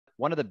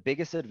one of the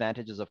biggest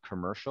advantages of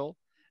commercial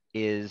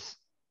is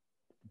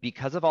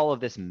because of all of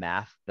this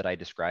math that I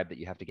described that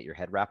you have to get your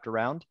head wrapped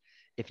around.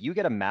 If you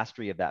get a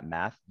mastery of that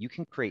math, you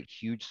can create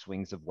huge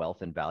swings of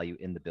wealth and value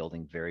in the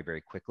building very, very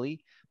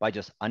quickly by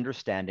just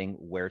understanding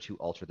where to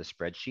alter the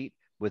spreadsheet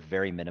with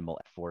very minimal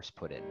force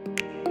put in.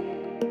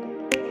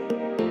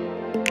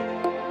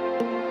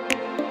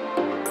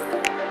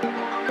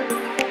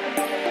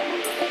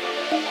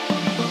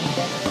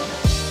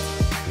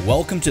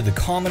 Welcome to the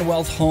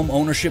Commonwealth Home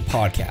Ownership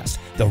Podcast,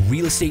 the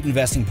real estate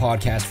investing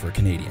podcast for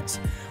Canadians.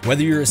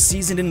 Whether you're a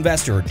seasoned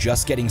investor or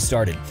just getting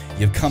started,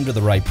 you've come to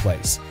the right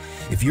place.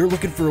 If you're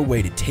looking for a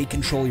way to take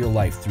control of your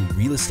life through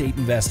real estate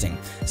investing,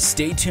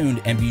 stay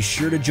tuned and be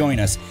sure to join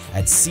us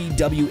at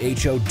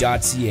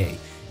cwho.ca,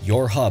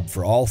 your hub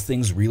for all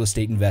things real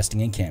estate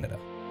investing in Canada.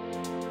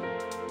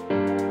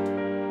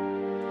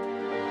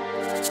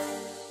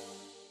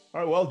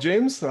 All right, well,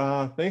 James,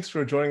 thanks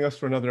for joining us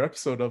for another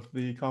episode of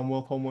the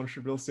Commonwealth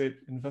Homeownership Real Estate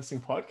Investing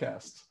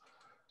Podcast.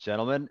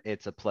 Gentlemen,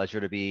 it's a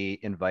pleasure to be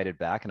invited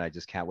back, and I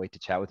just can't wait to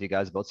chat with you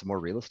guys about some more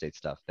real estate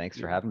stuff. Thanks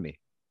for having me.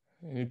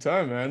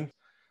 Anytime, man.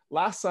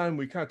 Last time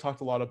we kind of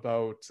talked a lot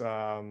about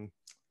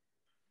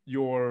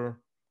your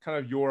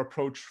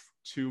approach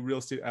to real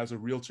estate as a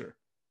realtor.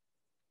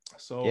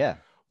 So yeah.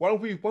 Why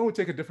don't we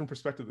take a different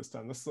perspective this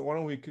time? Why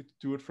don't we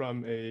do it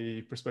from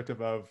a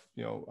perspective of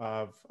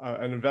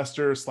an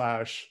investor /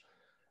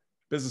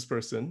 business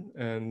person,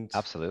 and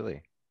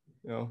absolutely,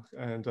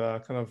 kind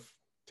of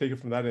take it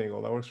from that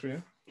angle. That works for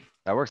you?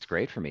 That works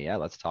great for me. Yeah,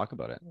 let's talk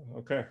about it.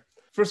 Okay.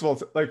 First of all,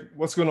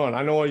 what's going on?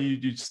 I know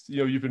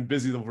you've been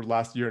busy over the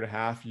last year and a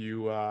half.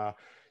 You've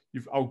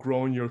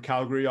outgrown your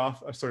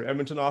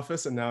Edmonton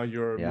office, and now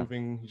you're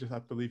moving. I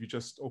believe you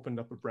just opened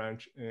up a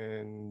branch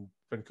in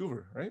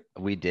Vancouver, right?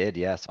 We did,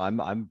 yes.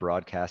 I'm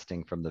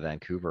broadcasting from the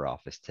Vancouver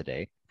office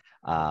today.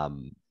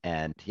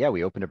 And yeah,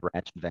 we opened a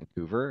branch in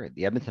Vancouver.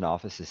 The Edmonton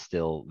office is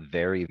still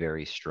very,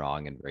 very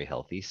strong and very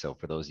healthy. So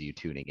for those of you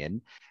tuning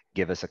in,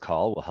 give us a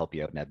call. We'll help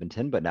you out in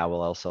Edmonton, but now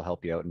we'll also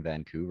help you out in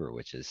Vancouver,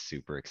 which is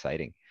super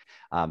exciting.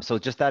 So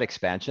just that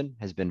expansion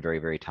has been very,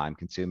 very time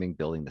consuming,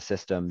 building the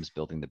systems,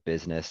 building the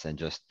business, and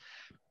just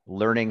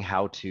learning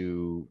how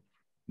to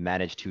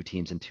manage two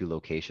teams in two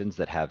locations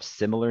that have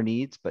similar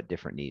needs, but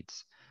different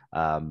needs.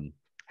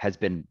 Has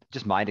been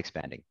just mind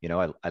expanding.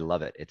 I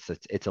love it.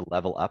 It's a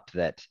level up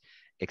that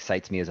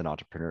excites me as an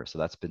entrepreneur. So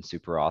that's been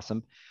super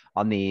awesome.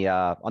 On the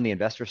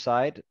investor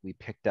side, we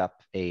picked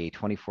up a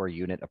 24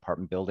 unit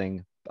apartment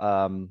building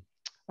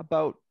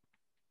about,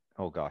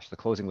 the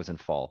closing was in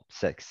fall,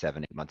 6,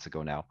 7, 8 months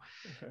ago now.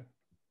 Okay.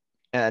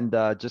 And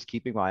just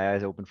keeping my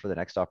eyes open for the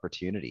next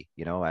opportunity.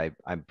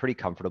 I'm pretty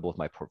comfortable with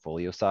my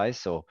portfolio size.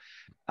 So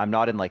I'm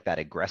not in like that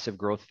aggressive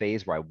growth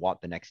phase where I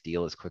want the next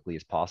deal as quickly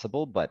as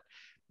possible. But,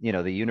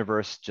 the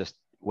universe just,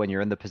 when you're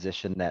in the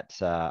position that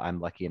I'm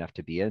lucky enough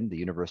to be in, the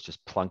universe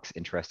just plunks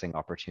interesting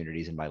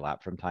opportunities in my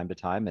lap from time to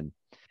time. And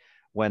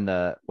when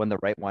the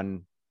right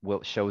one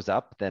shows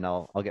up, then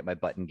I'll get my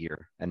butt in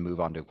gear and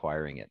move on to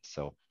acquiring it.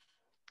 So,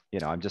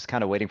 I'm just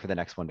kind of waiting for the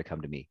next one to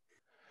come to me.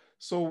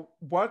 So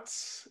what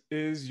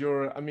is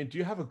do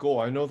you have a goal?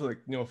 I know that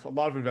for a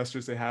lot of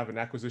investors, they have an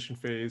acquisition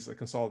phase, a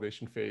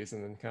consolidation phase,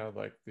 and then kind of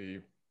like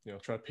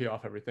try to pay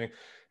off everything.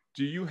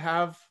 Do you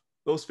have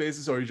those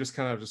phases, or are you just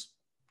kind of just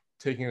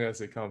taking it as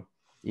they come?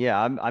 Yeah,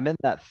 I'm in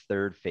that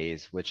third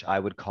phase, which I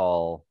would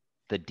call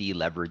the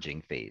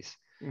deleveraging phase.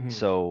 Mm-hmm.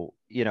 So,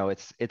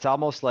 it's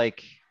almost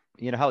like,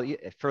 how,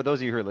 for those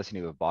of you who are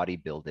listening to a body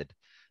built,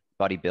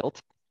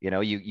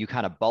 you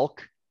kind of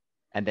bulk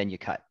and then you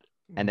cut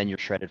and then you're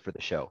shredded for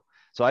the show.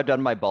 So I've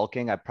done my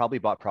bulking. I've probably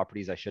bought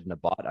properties I shouldn't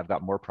have bought. I've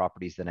got more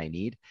properties than I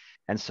need.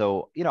 And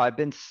so, I've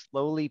been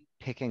slowly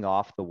picking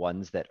off the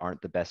ones that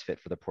aren't the best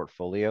fit for the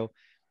portfolio,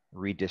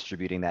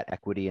 redistributing that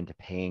equity into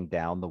paying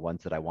down the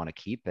ones that I want to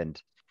keep.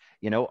 And,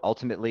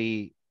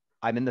 ultimately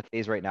I'm in the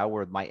phase right now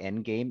where my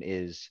end game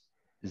is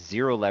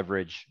zero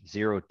leverage,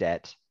 zero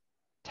debt,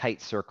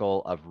 tight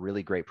circle of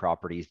really great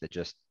properties that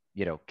just,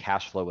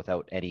 cash flow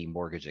without any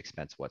mortgage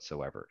expense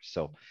whatsoever.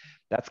 So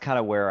that's kind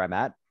of where I'm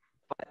at.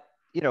 But,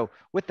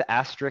 with the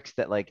asterisk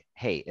that like,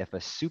 hey, if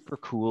a super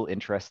cool,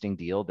 interesting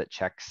deal that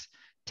checks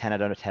 10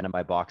 out of 10 of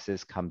my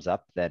boxes comes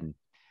up, then,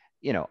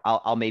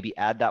 I'll maybe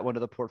add that one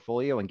to the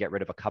portfolio and get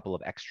rid of a couple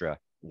of extra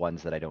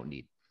ones that I don't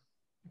need.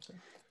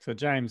 So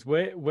James,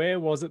 where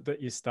was it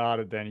that you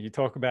started then? You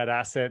talk about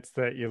assets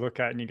that you look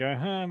at and you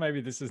go,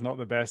 maybe this is not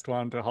the best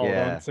one to hold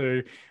on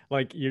to.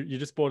 Like you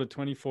just bought a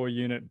 24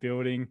 unit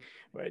building.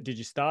 Did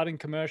you start in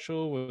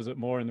commercial? Was it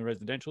more in the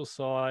residential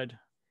side?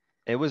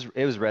 It was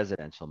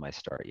residential, my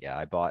start.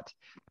 Yeah.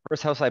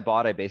 First house I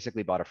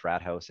basically bought a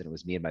frat house, and it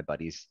was me and my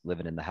buddies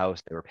living in the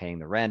house. They were paying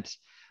the rent.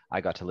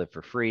 I got to live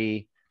for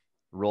free,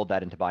 rolled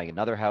that into buying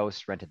another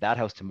house, rented that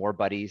house to more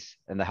buddies,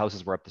 and the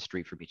houses were up the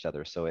street from each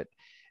other. So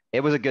it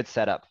was a good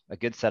setup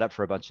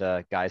for a bunch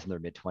of guys in their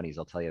mid-20s,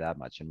 I'll tell you that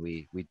much. And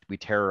we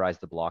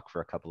terrorized the block for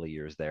a couple of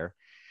years there.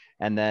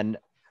 And then,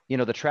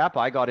 the trap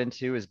I got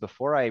into is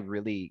before I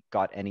really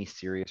got any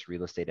serious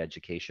real estate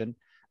education,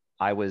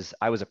 I was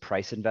a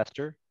price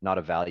investor, not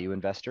a value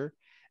investor.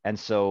 And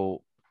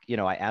so,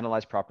 I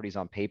analyze properties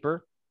on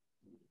paper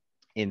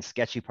in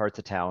sketchy parts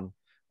of town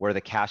where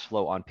the cash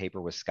flow on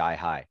paper was sky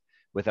high,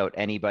 without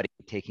anybody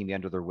taking me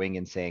under their wing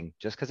and saying,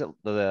 just because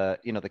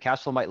the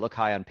cash flow might look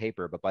high on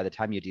paper, but by the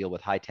time you deal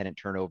with high tenant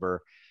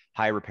turnover,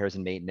 high repairs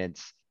and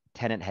maintenance,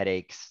 tenant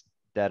headaches,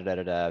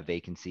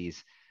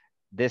 vacancies,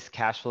 this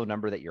cash flow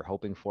number that you're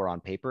hoping for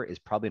on paper is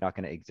probably not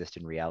going to exist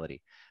in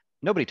reality.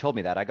 Nobody told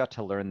me that. I got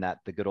to learn that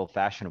the good old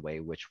fashioned way,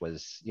 which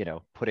was,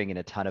 putting in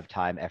a ton of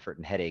time, effort,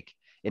 and headache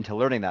into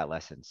learning that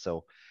lesson.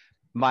 So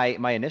my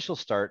initial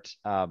start,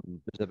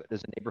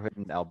 there's a neighborhood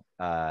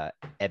in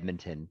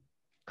Edmonton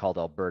called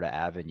Alberta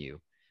Avenue,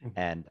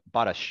 and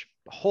bought a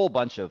whole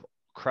bunch of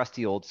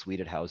crusty old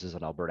suited houses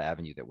on Alberta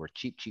Avenue that were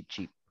cheap, cheap,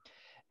 cheap.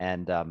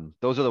 And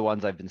those are the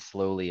ones I've been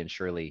slowly and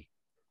surely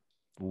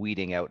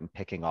weeding out and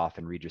picking off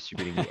and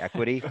redistributing the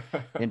equity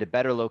into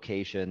better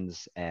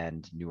locations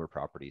and newer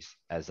properties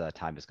as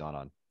time has gone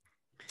on.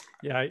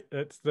 Yeah,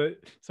 it's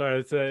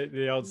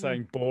the old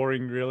saying,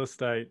 boring real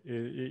estate.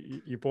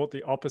 You bought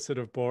the opposite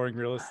of boring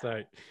real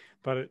estate,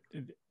 but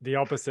the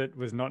opposite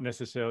was not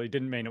necessarily,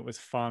 didn't mean it was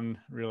fun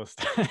real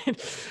estate.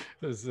 It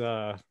was,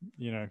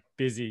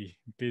 busy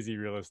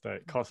real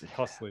estate,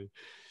 costly.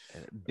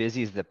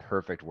 Busy is the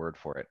perfect word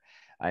for it.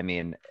 I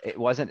mean, it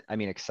wasn't,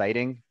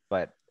 exciting,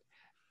 but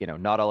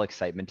not all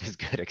excitement is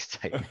good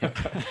excitement.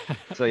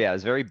 So yeah, it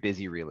was very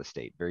busy real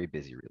estate.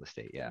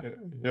 Yeah.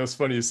 It's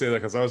funny you say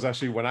that,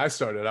 because when I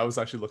started, I was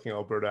actually looking at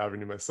Alberta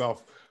Avenue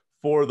myself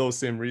for those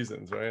same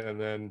reasons, right? And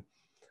then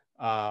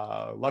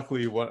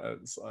luckily,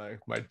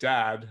 my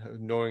dad,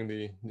 knowing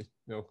the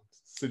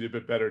city a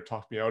bit better,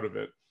 talked me out of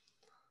it,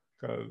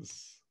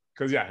 because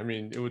yeah,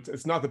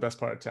 it's not the best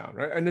part of town,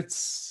 right? And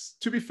it's,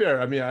 to be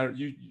fair,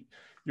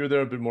 you're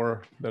there a bit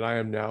more than I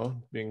am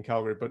now, being in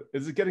Calgary, but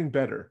is it getting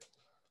better?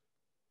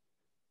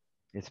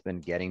 It's been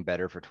getting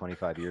better for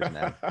 25 years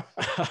now.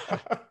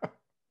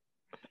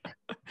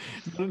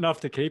 Not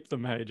enough to keep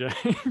them, hey,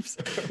 James.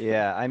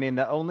 Yeah,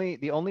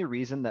 the only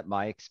reason that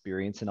my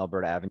experience in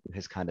Alberta Avenue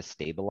has kind of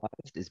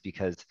stabilized is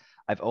because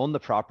I've owned the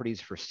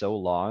properties for so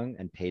long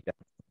and paid back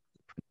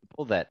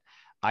principal that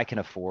I can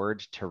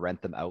afford to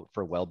rent them out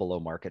for well below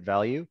market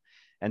value.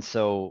 And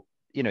so,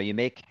 you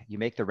make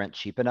the rent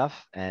cheap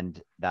enough,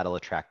 and that'll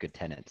attract good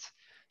tenants.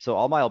 So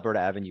all my Alberta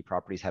Avenue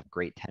properties have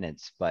great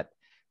tenants, but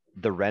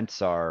the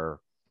rents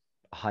are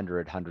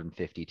 $100, $150,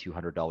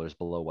 $200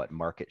 below what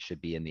market should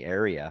be in the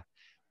area.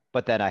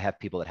 But then I have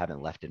people that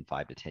haven't left in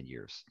 5 to 10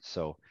 years.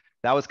 So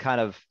that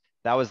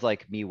was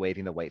like me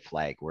waving the white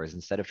flag. Whereas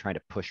instead of trying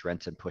to push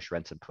rents,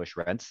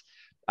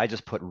 I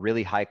just put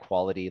really high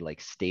quality,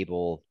 like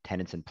stable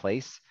tenants in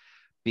place,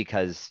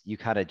 because you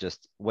kind of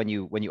just, when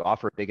you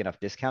offer a big enough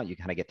discount, you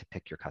kind of get to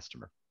pick your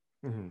customer.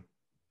 Mm-hmm.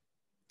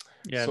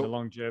 Yeah, so, the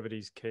longevity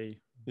is key.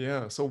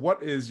 Yeah. So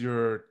what is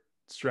your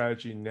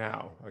strategy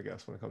now, I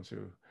guess, when it comes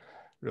to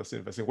real estate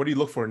investing? What do you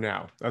look for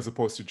now, as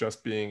opposed to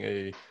just being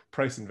a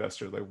price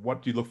investor? Like,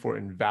 what do you look for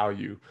in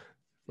value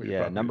for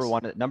your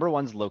properties? number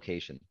one's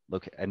location.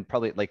 And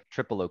probably like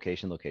triple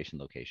location.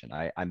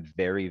 I'm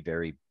very,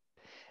 very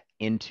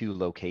into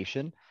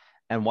location.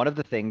 And one of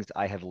the things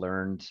I have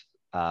learned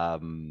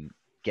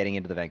getting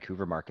into the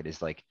Vancouver market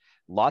is, like,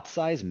 lot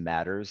size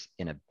matters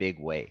in a big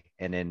way.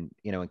 And in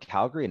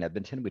Calgary and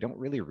Edmonton, we don't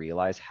really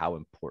realize how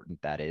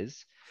important that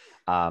is.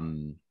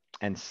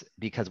 And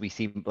because we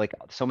see, like,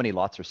 so many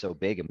lots are so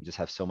big, and we just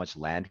have so much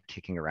land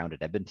kicking around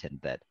at Edmonton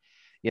that,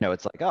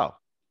 it's like, oh,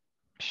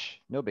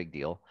 no big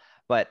deal.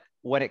 But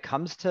when it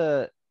comes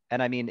to,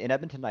 and in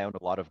Edmonton, I own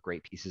a lot of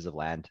great pieces of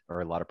land,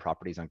 or a lot of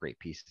properties on great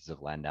pieces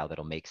of land now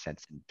that'll make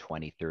sense in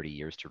 20, 30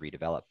 years to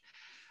redevelop.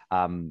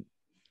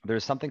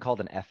 There's something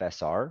called an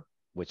FSR,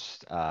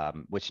 which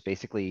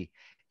basically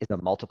is a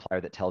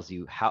multiplier that tells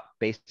you how,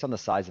 based on the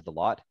size of the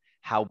lot,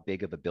 how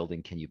big of a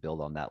building can you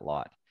build on that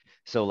lot.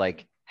 So,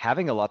 like,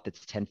 having a lot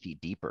that's 10 feet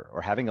deeper, or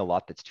having a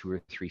lot that's 2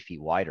 or 3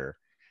 feet wider,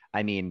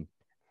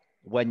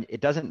 when it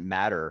doesn't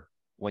matter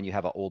when you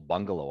have an old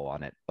bungalow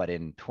on it, but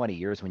in 20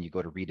 years, when you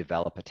go to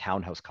redevelop a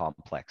townhouse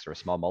complex or a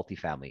small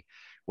multifamily,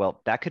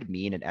 well, that could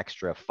mean an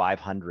extra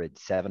 500,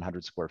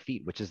 700 square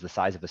feet, which is the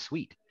size of a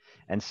suite.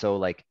 And so,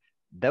 like,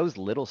 those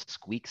little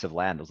squeaks of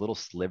land, those little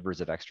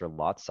slivers of extra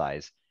lot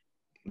size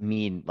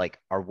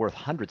are worth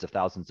hundreds of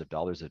thousands of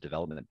dollars of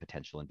development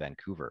potential in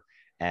Vancouver.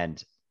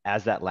 And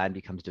as that land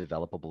becomes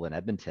developable in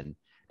Edmonton,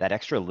 that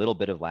extra little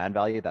bit of land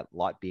value, that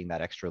lot being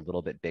that extra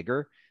little bit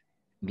bigger,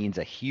 means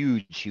a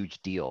huge,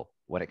 huge deal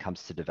when it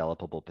comes to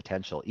developable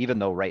potential. Even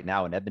though right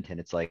now in Edmonton,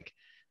 it's like,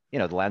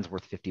 the land's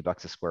worth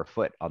 $50 a square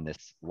foot on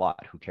this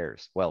lot. Who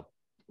cares? Well,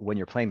 when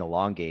you're playing the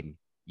long game,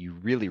 you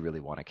really, really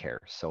want to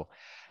care. So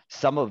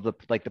some of the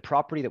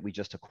property that we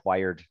just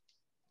acquired,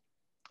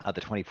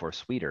 the 24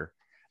 suiter,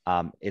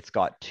 it's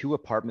got 2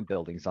 apartment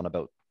buildings on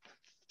about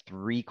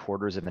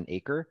 3/4 of an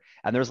acre.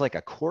 And there's like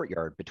a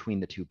courtyard between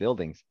the 2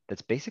 buildings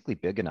that's basically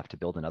big enough to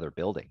build another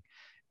building.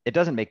 It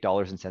doesn't make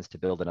dollars and cents to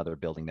build another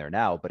building there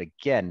now. But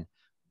again,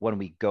 when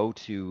we go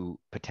to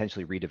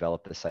potentially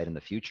redevelop the site in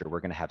the future,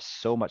 we're going to have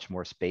so much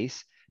more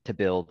space to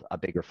build a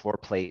bigger floor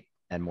plate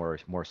and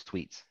more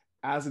suites.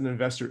 as an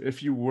investor,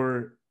 if you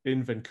were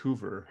in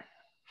Vancouver,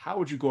 how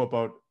would you go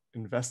about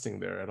investing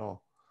there at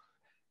all?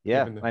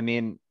 Yeah, Given the, I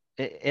mean,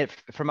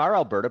 from our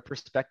Alberta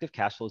perspective,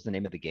 cash flow is the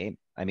name of the game.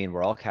 I mean,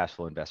 we're all cash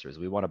flow investors.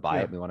 We want to buy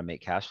yeah. it. We want to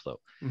make cash flow.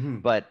 Mm-hmm.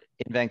 But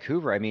in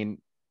Vancouver, I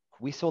mean,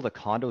 we sold a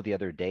condo the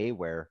other day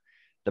where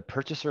the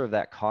purchaser of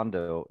that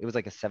condo, it was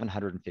like a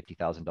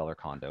 $750,000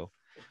 condo,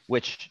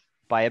 which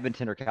by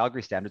Edmonton or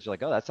Calgary standards, you're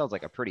like, oh, that sounds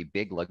like a pretty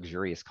big,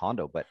 luxurious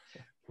condo. But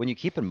when you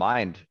keep in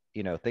mind,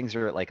 things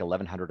are at like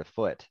 1,100 a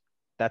foot.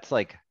 That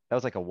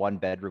was like a one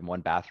bedroom,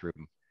 one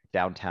bathroom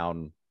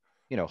downtown,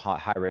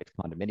 high rise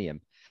condominium.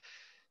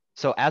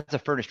 So as a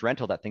furnished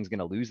rental, that thing's going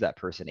to lose that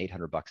person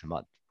 $800 a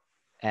month.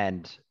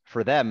 And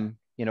for them,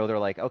 they're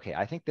like, okay,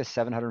 I think this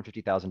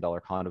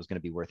 $750,000 condo is going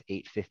to be worth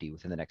 $850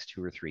 within the next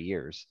 2 or 3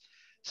 years.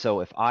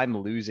 So if I'm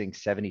losing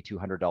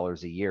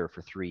 $7,200 a year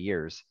for 3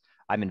 years,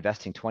 I'm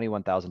investing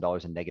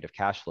 $21,000 in negative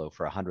cash flow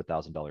for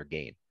 $100,000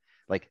 gain.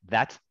 Like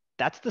that's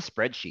the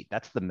spreadsheet.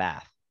 That's the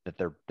math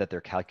that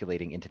they're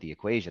calculating into the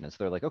equation. And so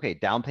they're like, okay,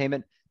 down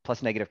payment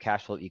plus negative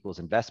cash flow equals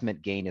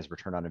investment. Gain is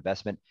return on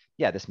investment.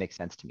 Yeah, this makes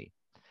sense to me.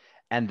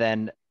 And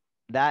then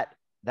that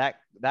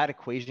that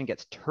equation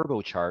gets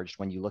turbocharged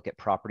when you look at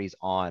properties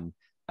on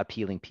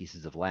appealing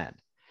pieces of land,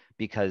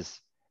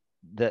 because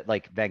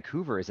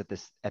Vancouver is at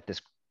this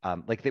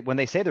when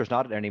they say there's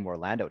not any more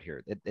land out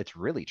here, it's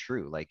really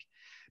true. Like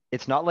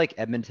it's not like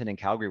Edmonton and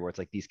Calgary where it's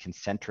like these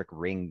concentric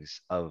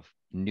rings of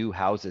new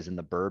houses in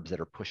the burbs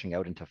that are pushing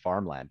out into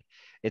farmland.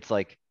 It's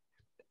like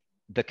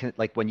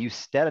when you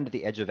stand under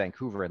the edge of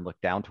Vancouver and look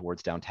down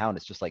towards downtown,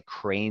 it's just like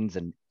cranes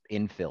and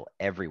infill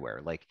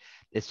everywhere. Like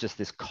it's just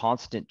this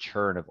constant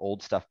churn of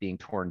old stuff being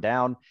torn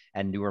down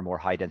and newer, more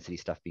high density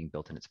stuff being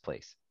built in its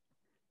place.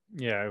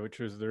 Yeah, which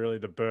was really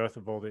the birth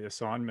of all the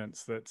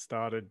assignments that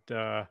started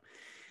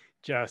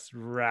just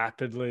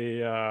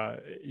rapidly,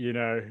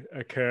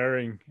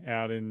 occurring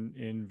out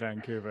in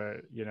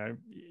Vancouver.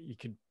 You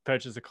could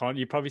purchase a condo.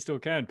 You probably still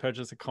can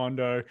purchase a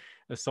condo,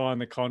 assign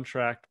the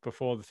contract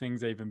before the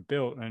thing's even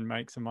built, and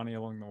make some money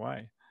along the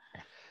way.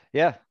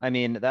 Yeah, I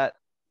mean that's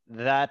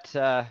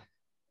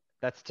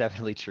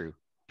definitely true.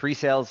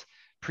 Pre-sales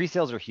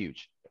are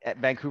huge at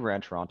Vancouver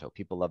and Toronto.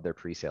 People love their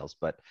pre-sales,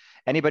 but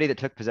anybody that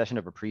took possession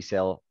of a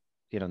pre-sale,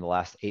 in the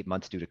last 8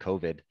 months due to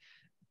COVID,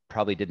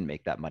 probably didn't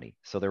make that money.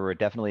 So there were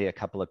definitely a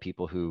couple of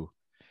people who,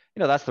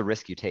 that's the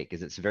risk you take,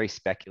 is it's very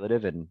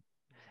speculative, and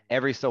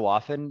every so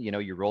often,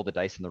 you roll the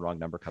dice and the wrong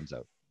number comes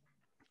out.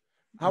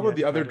 How about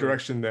the other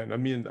direction then? I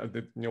mean,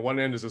 one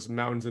end is this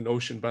mountains and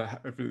ocean,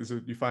 but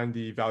you find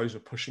the values are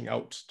pushing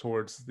out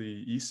towards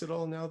the east at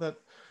all now that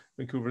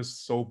Vancouver's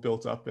so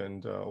built up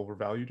and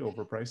overvalued,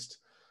 overpriced?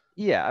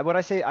 Yeah, when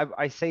I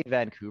say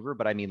Vancouver,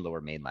 but I mean Lower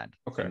Mainland.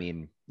 Okay. I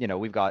mean,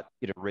 we've got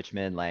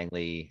Richmond,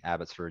 Langley,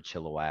 Abbotsford,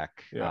 Chilliwack,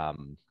 yeah.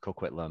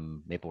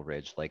 Coquitlam, Maple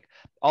Ridge. Like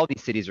all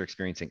these cities are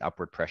experiencing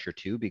upward pressure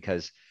too,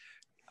 because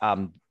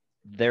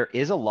there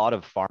is a lot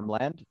of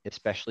farmland,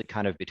 especially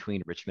kind of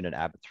between Richmond and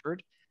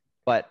Abbotsford,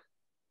 but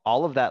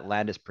all of that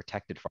land is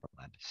protected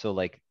farmland. So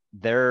like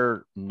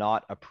they're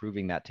not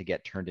approving that to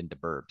get turned into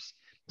burbs.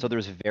 So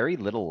there's very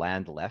little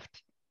land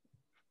left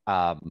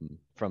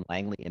from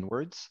Langley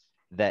inwards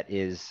that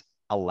is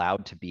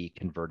allowed to be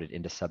converted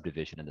into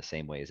subdivision in the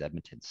same way as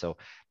Edmonton. So,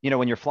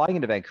 when you're flying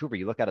into Vancouver,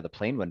 you look out of the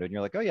plane window and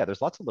you're like, oh yeah, there's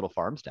lots of little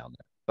farms down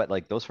there, but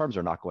like those farms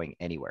are not going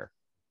anywhere.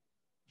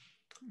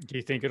 Do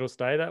you think it'll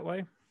stay that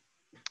way?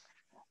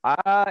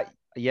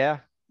 Yeah.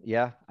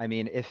 I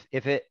mean, if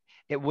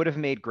it would have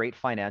made great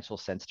financial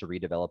sense to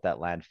redevelop that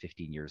land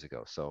 15 years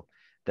ago. So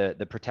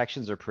the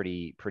protections are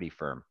pretty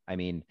firm. I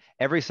mean,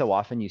 every so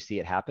often you see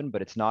it happen,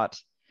 but it's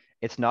not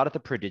at the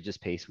prodigious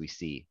pace we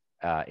see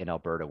in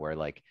Alberta, where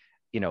like,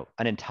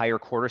 an entire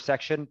quarter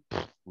section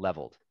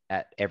leveled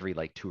at every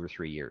like 2 or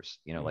 3 years,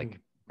 like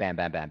bam,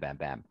 bam, bam, bam,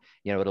 bam.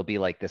 It'll be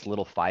like this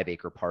little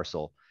 5-acre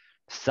parcel.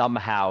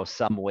 Somehow,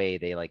 some way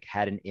they like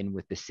had an in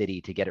with the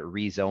city to get it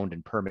rezoned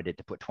and permitted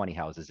to put 20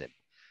 houses in.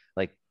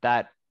 Like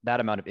that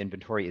amount of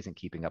inventory isn't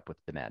keeping up with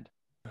demand.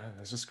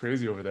 That's just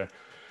crazy over there.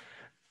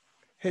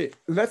 Hey,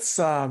 let's,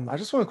 I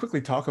just want to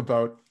quickly talk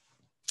about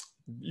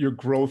your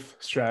growth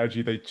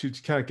strategy to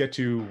kind of get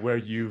to where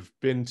you've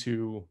been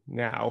to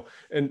now.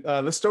 And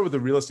let's start with the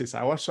real estate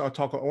side. I want to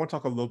talk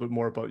a little bit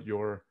more about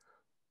your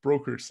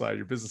brokerage side,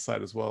 your business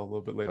side as well, a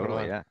little bit later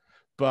on. Yeah.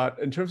 But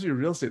in terms of your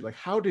real estate, like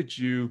how did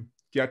you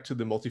get to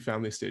the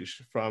multifamily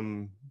stage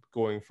from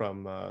going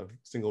from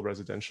single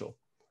residential?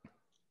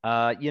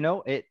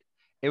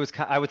 It was,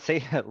 I would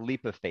say, a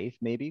leap of faith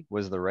maybe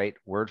was the right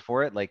word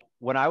for it. Like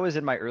when I was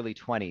in my early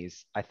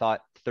 20s, I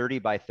thought 30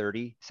 by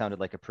 30 sounded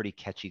like a pretty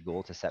catchy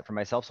goal to set for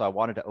myself. So I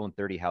wanted to own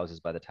 30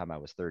 houses by the time I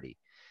was 30.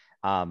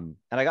 And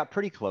I got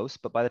pretty close,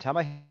 but by the time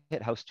I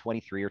hit house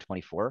 23 or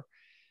 24,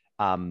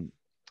 I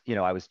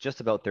was just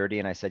about 30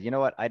 and I said, you know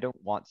what? I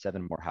don't want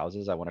 7 more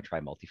houses. I want to try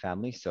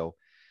multifamily. So,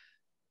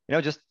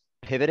 just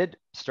pivoted,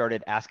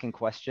 started asking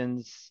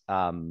questions.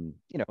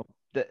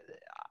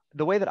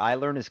 The way that I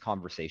learn is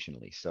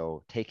conversationally.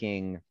 So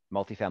taking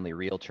multifamily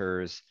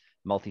realtors,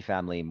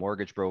 multifamily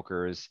mortgage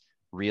brokers,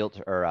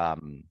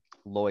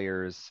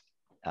 lawyers,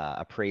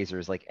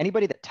 appraisers, like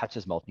anybody that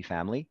touches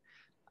multifamily.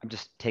 I'm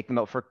just take them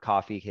out for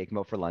coffee, take them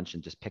out for lunch,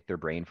 and just pick their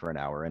brain for an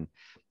hour. And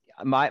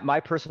my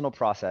personal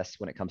process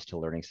when it comes to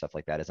learning stuff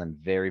like that is I'm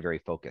very, very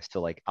focused.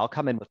 So like I'll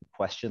come in with a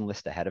question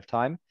list ahead of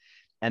time,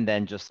 and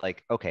then just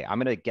like, okay, I'm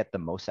gonna get the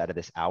most out of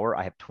this hour.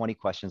 I have 20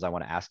 questions I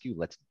want to ask you.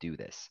 Let's do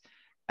this.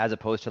 As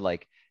opposed to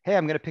like, hey,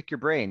 I'm gonna pick your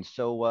brain.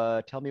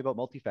 So tell me about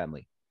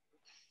multifamily.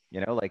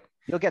 Like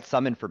you'll get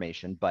some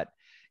information, but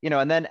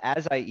and then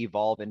as I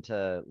evolve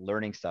into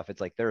learning stuff,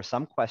 it's like there are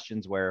some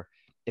questions where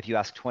if you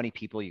ask 20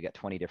 people, you get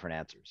 20 different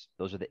answers.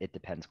 Those are the it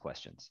depends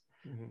questions.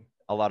 Mm-hmm.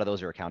 A lot of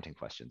those are accounting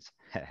questions.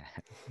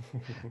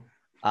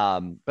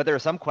 But there are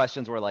some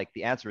questions where like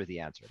the answer is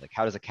the answer. Like,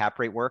 how does a cap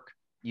rate work?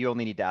 You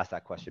only need to ask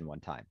that question one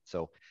time.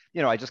 So,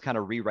 I just kind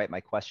of rewrite my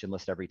question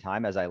list every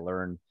time as I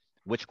learn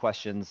which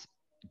questions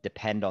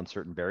depend on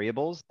certain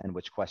variables and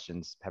which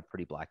questions have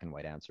pretty black and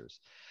white answers.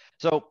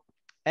 So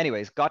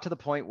anyways, got to the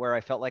point where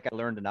I felt like I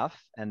learned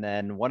enough. And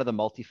then one of the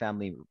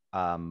multifamily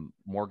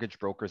mortgage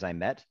brokers I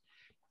met,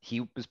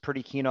 he was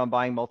pretty keen on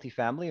buying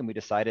multifamily, and we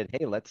decided,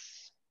 hey,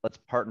 let's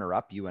partner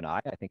up, you and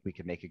I think we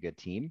could make a good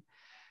team.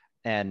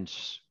 And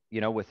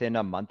within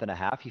a month and a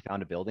half, he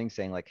found a building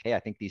saying like, hey, I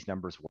think these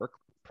numbers work,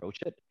 approach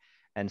it.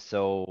 And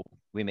so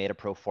we made a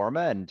pro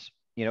forma, and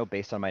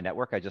based on my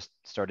network, I just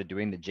started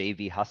doing the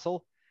JV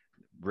hustle,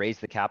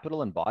 raised the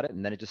capital and bought it,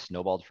 and then it just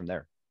snowballed from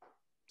there.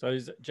 So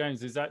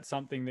James, is that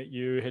something that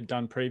you had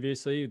done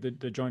previously, the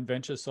joint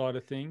venture side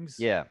of things?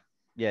 Yeah,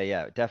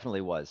 it definitely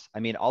was. I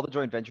mean, all the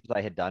joint ventures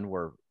I had done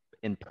were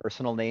in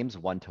personal names,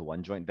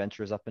 one-to-one joint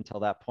ventures up until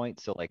that point.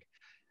 So like,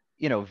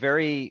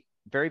 very,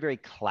 very, very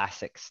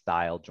classic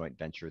style joint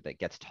venture that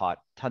gets taught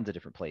tons of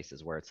different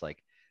places where it's like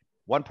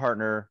one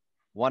partner,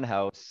 one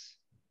house,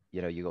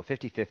 you go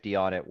 50-50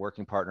 on it,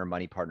 working partner,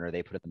 money partner,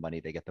 they put in the money,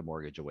 they get the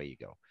mortgage, away you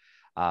go.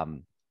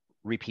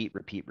 Repeat.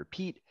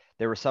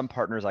 There were some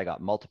partners I got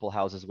multiple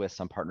houses with,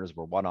 some partners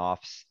were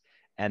one-offs.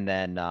 And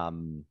then,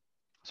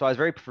 so I was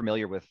very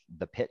familiar with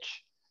the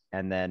pitch.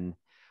 And then,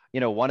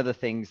 one of the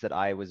things that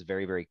I was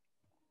very, very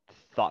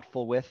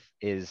thoughtful with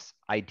is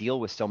I deal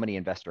with so many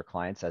investor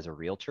clients as a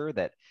realtor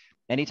that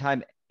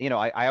anytime,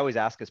 I always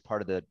ask as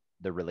part of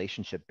the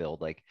relationship build,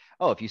 like,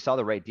 oh, if you saw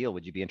the right deal,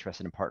 would you be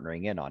interested in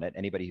partnering in on it?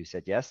 Anybody who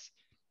said yes,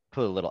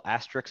 put a little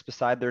asterisk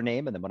beside their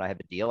name. And then when I have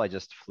a deal, I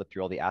just flip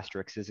through all the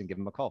asterisks and give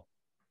them a call.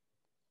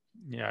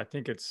 Yeah, I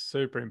think it's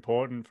super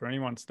important for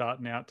anyone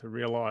starting out to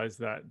realize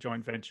that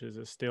joint ventures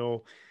are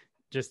still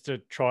just a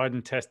tried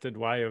and tested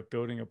way of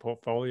building a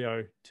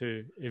portfolio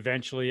to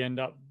eventually end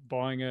up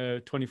buying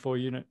a 24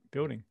 unit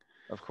building.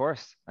 Of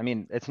course. I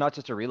mean, it's not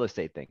just a real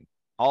estate thing.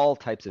 All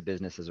types of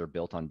businesses are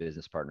built on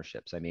business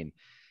partnerships. I mean,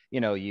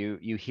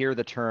 you hear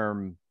the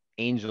term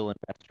angel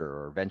investor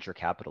or venture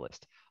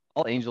capitalist.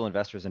 All angel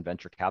investors and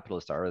venture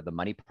capitalists are the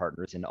money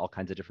partners in all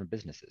kinds of different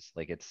businesses.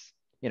 Like it's,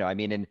 I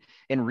mean,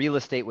 in real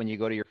estate, when you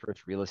go to your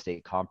first real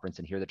estate conference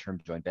and hear the term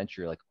joint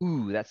venture, you're like,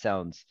 ooh, that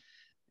sounds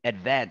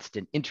advanced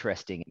and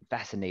interesting and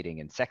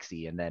fascinating and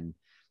sexy. And then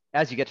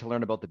as you get to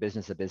learn about the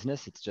business of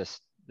business, it's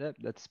just,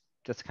 that's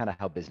kind of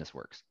how business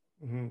works.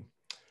 Mm-hmm.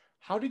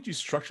 How did you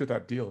structure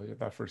that deal,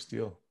 that first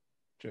deal,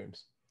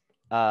 James?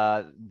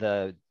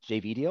 The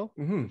JV deal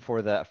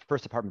for the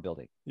first apartment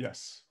building.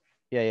 Yes.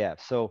 Yeah.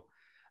 So,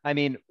 I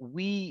mean,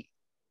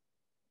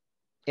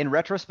 in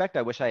retrospect,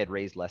 I wish I had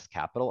raised less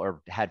capital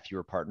or had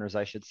fewer partners,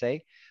 I should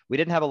say. We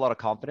didn't have a lot of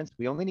confidence.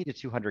 We only needed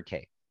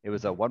 $200K. It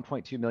was a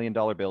 $1.2 million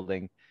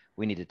building.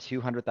 We needed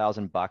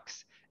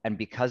 $200,000. And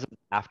because of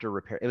after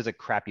repair, it was a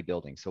crappy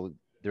building. So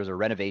there's a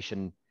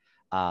renovation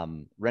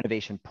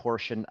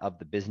portion of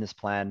the business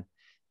plan.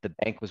 The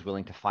bank was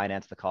willing to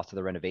finance the cost of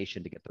the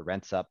renovation to get the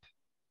rents up.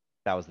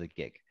 That was the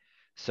gig.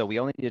 So we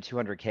only needed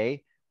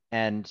 200K,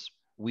 and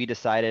we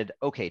decided,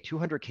 okay,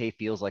 200K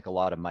feels like a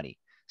lot of money.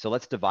 So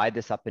let's divide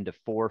this up into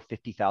four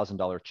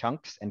 $50,000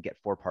 chunks and get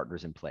four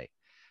partners in play.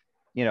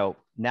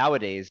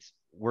 Nowadays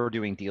we're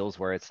doing deals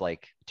where it's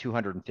like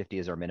 250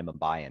 is our minimum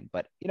buy-in.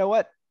 But you know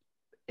what?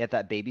 At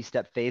that baby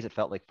step phase, it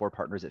felt like four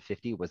partners at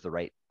 50 was the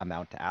right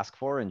amount to ask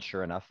for. And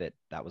sure enough,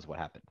 that was what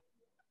happened.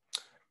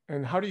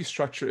 And how do you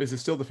structure? Is it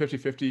still the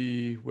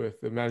 50-50 with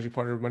the managing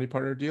partner, money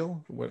partner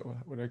deal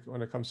when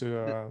it comes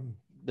to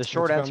the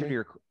short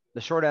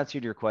answer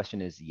to your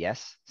question is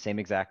yes. Same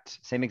exact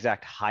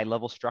high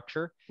level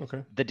structure.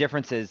 Okay. The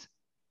difference is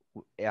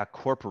a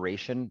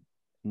corporation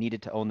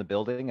needed to own the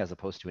building as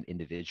opposed to an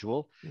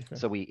individual. Okay.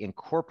 So we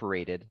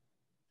incorporated,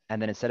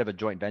 and then instead of a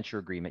joint venture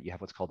agreement, you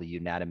have what's called a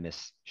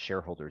unanimous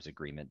shareholders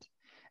agreement.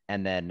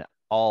 And then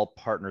all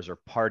partners are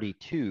party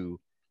to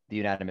the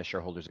unanimous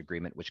shareholders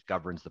agreement, which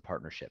governs the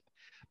partnership.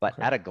 But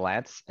at a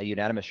glance, a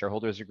unanimous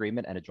shareholders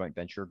agreement and a joint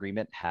venture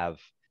agreement have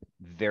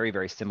very,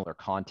 very similar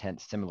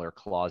content, similar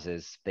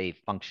clauses. They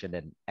function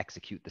and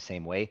execute the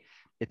same way.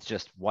 It's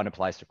just one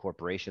applies to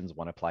corporations,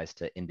 one applies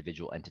to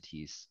individual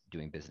entities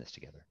doing business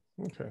together.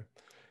 Okay.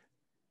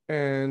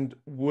 And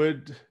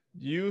would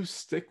you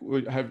stick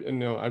with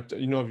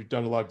you've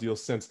done a lot of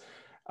deals since.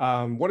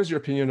 What is your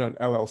opinion on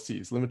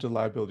LLCs, limited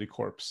liability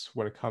corps,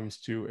 when it comes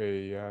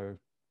to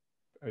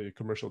a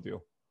commercial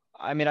deal?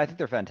 I mean, I think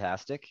they're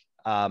fantastic.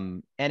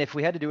 And if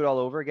we had to do it all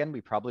over again,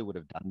 we probably would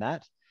have done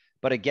that.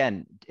 But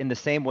again, in the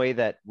same way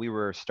that we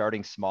were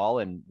starting small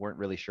and weren't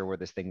really sure where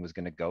this thing was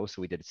going to go, so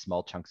we did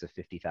small chunks of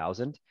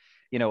 50,000.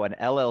 You know, an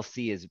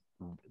LLC is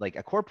like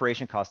a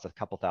corporation costs a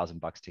couple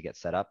 $1,000 to get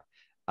set up.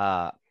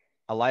 A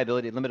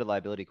limited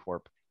liability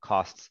corp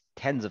costs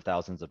tens of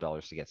thousands of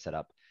dollars to get set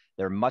up.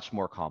 They're much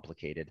more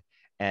complicated.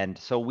 And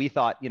so we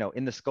thought, you know,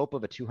 in the scope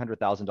of a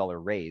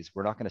 $200,000 raise,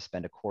 we're not going to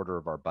spend a quarter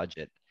of our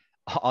budget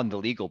on the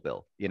legal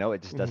bill. You know,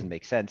 it just doesn't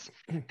make sense.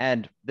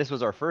 And this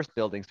was our first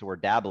building, so we're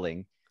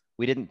dabbling.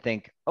 We didn't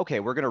think, okay,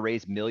 we're going to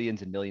raise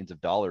millions and millions of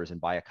dollars and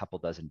buy a couple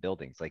dozen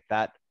buildings like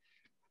that.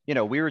 You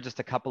know, we were just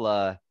a couple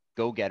of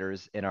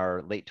go-getters in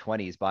our late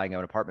 20s buying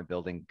an apartment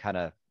building, kind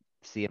of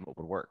seeing what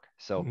would work.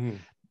 So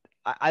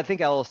I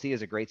think LLC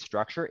is a great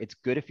structure. It's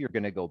good if you're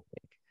going to go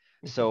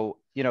big. So,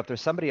 you know, if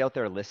there's somebody out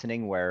there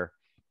listening where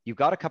you've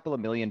got a couple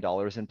of $1 million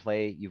in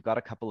play, you've got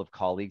a couple of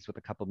colleagues with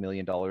a couple $1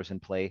 million in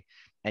play,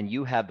 and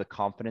you have the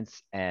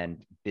confidence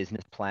and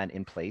business plan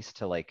in place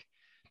to, like,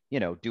 you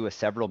know, do a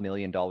several $1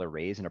 million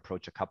raise and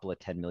approach a couple of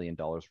 $10 million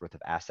worth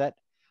of asset,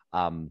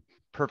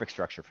 perfect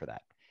structure for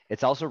that.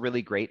 It's also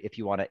really great if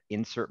you want to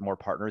insert more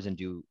partners and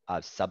do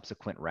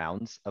subsequent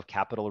rounds of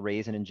capital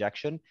raise and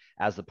injection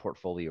as the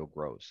portfolio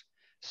grows.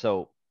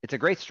 So it's a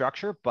great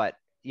structure, but,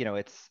 you know,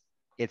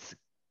 it's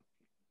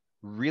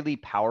really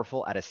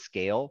powerful at a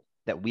scale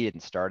that we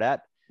didn't start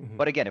at.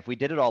 But again, if we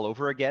did it all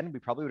over again, we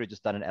probably would have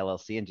just done an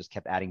LLC and just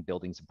kept adding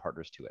buildings and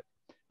partners to it.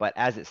 But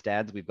as it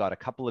stands, we've got a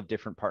couple of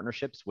different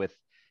partnerships with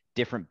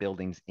different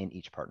buildings in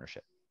each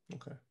partnership.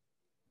 Okay.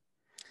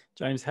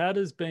 James, how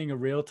does being a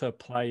realtor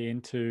play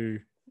into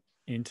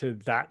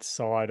that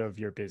side of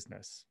your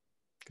business?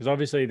 Because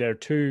obviously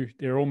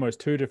they're almost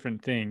two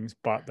different things,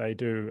 but they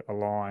do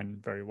align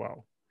very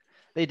well.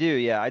 They do,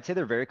 yeah. I'd say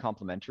they're very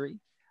complementary,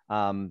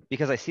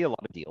 because I see a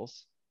lot of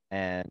deals,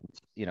 and,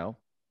 you know,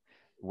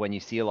 when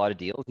you see a lot of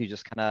deals, you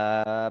just kind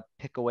of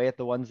pick away at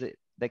the ones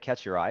that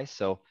catch your eye.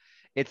 So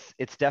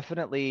it's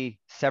definitely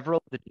several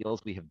of the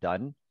deals we have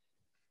done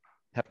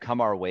have come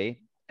our way,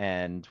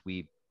 and we,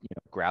 you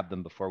know, grab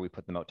them before we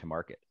put them out to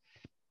market.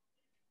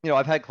 You know,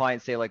 I've had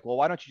clients say, like, well,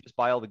 why don't you just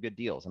buy all the good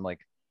deals? I'm like,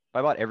 if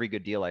I bought every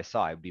good deal I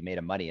saw, I would be made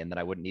of money, and then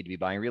I wouldn't need to be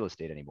buying real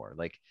estate anymore.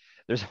 Like,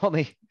 there's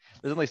only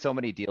so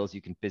many deals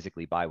you can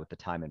physically buy with the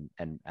time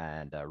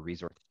and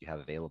resources you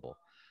have available.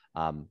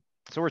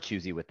 So we're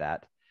choosy with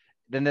that.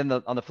 Then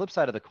on the flip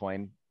side of the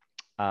coin,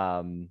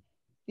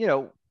 you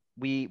know,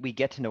 we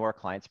get to know our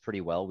clients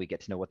pretty well. We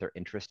get to know what their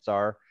interests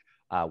are,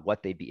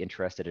 what they'd be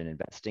interested in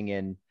investing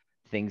in,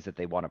 things that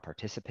they want to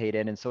participate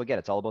in. And so again,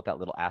 it's all about that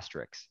little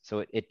asterisk.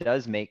 So it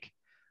does make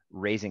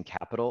raising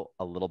capital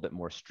a little bit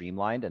more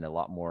streamlined and a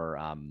lot more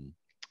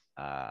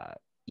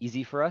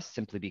easy for us,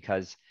 simply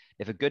because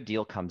if a good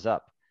deal comes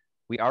up,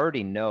 we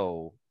already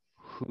know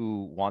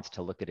who wants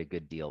to look at a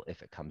good deal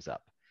if it comes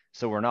up.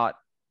 So we're not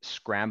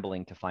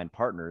scrambling to find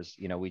partners.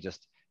 You know, we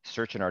just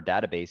search in our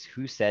database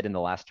who said in the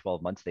last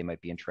 12 months they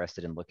might be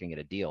interested in looking at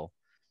a deal.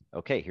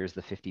 Okay, here's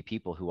the 50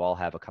 people who all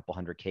have a couple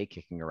 $100K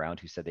kicking around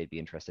who said they'd be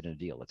interested in a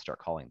deal. Let's start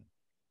calling them.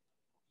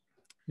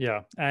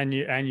 Yeah, and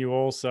you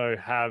also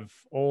have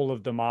all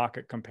of the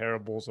market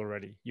comparables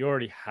already. You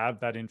already have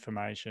that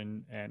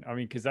information, and I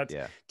mean, because that's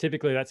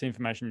typically that's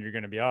information you're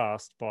going to be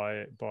asked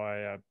by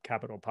a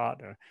capital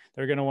partner.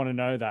 They're going to want to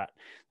know that.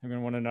 They're going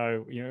to want to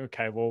know, you know,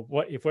 okay, well,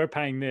 what if we're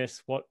paying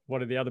this? What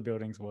are the other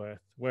buildings worth?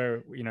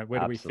 Where, you know,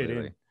 where do we fit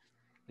in?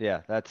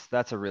 Yeah,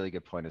 that's a really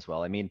good point as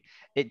well. I mean,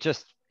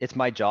 it's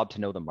my job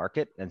to know the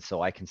market, and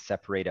so I can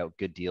separate out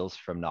good deals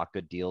from not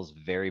good deals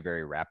very,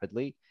 very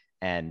rapidly,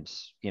 and,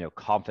 you know,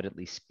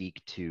 confidently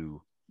speak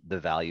to the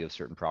value of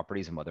certain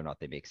properties and whether or not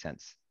they make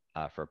sense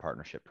for a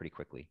partnership pretty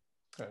quickly.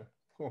 Okay,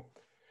 cool.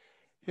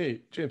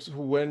 Hey, James,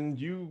 when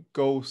you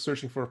go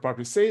searching for a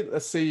property,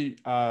 let's say,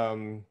 I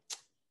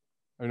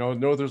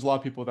know there's a lot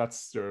of people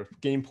that's their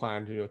game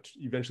plan, you know, to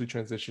eventually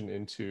transition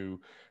into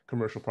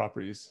commercial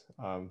properties,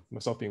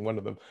 myself being one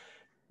of them.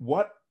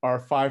 What are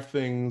 5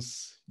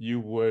 things you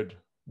would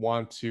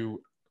want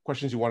to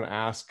questions you want to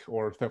ask,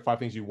 or 5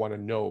 things you want to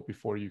know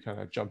before you kind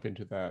of jump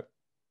into that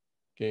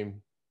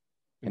game,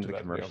 into the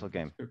commercial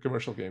game?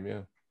 Commercial game, yeah.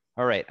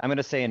 All right, I'm going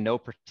to say in no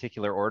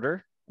particular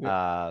order.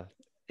 I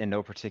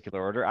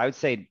would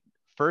say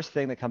first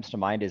thing that comes to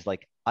mind is,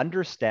 like,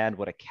 understand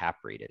what a cap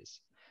rate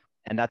is,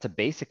 and that's a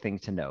basic thing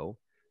to know.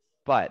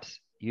 But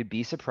you'd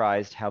be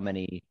surprised how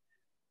many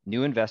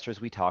new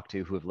investors we talk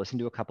to who have listened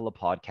to a couple of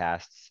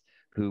podcasts,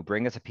 who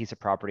bring us a piece of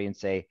property and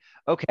say,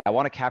 okay, I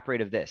want a cap rate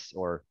of this,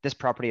 or this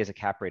property has a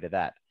cap rate of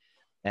that.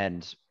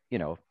 And, you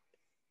know,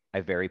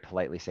 I very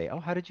politely say, oh,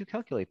 how did you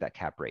calculate that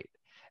cap rate?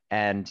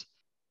 And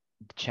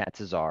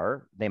chances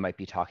are they might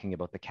be talking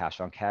about the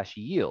cash on cash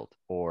yield,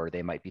 or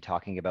they might be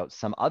talking about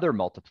some other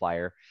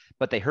multiplier,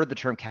 but they heard the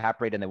term cap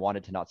rate and they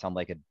wanted to not sound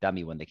like a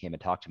dummy when they came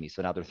and talked to me.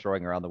 So now they're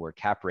throwing around the word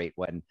cap rate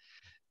when,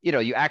 you know,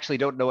 you actually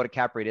don't know what a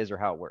cap rate is or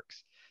how it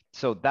works.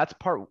 So that's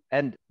part.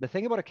 And the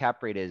thing about a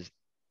cap rate is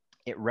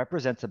it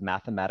represents a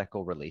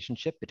mathematical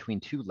relationship between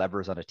 2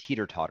 levers on a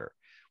teeter-totter,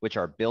 which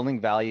are building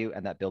value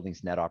and that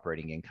building's net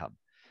operating income.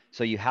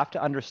 So you have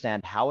to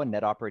understand how a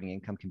net operating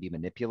income can be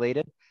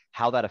manipulated,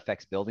 how that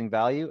affects building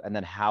value, and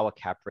then how a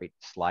cap rate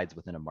slides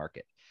within a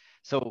market.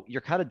 So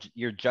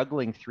you're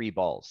juggling three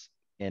balls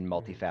in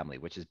multifamily,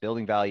 which is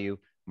building value,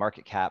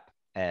 market cap,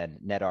 and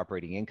net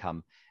operating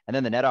income. And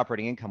then the net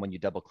operating income, when you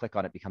double click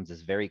on it, becomes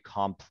this very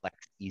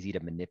complex, easy to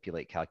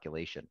manipulate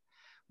calculation.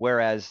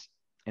 Whereas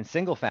in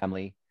single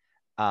family,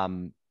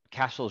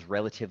 cash flow is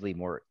relatively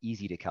more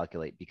easy to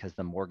calculate because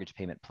the mortgage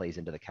payment plays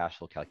into the cash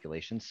flow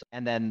calculations.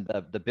 And then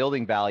the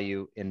building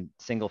value in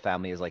single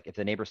family is like, if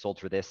the neighbor sold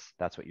for this,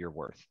 that's what you're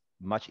worth.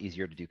 Much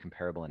easier to do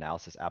comparable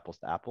analysis, apples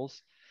to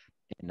apples,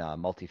 in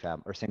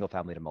multifamily or single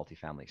family to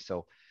multifamily.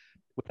 So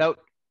without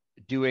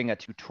doing a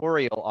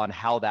tutorial on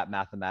how that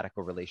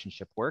mathematical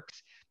relationship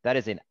works, that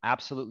is an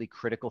absolutely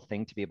critical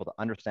thing to be able to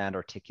understand,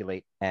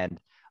 articulate, and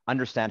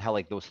understand how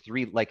like those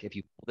three, like if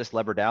you pull this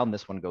lever down,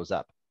 this one goes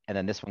up, and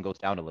then this one goes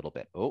down a little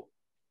bit. Oh,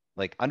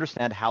 like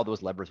understand how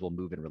those levers will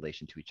move in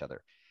relation to each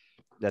other.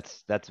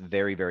 That's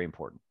very, very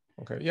important.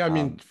 Okay. Yeah. I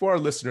mean, for our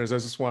listeners, I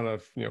just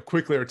want to,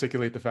 quickly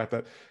articulate the fact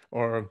that,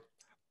 or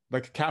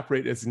like cap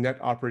rate is net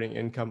operating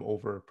income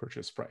over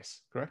purchase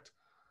price, correct?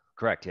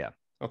 Correct. Yeah.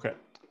 Okay.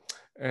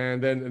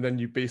 And then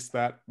you base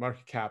that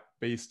market cap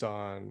based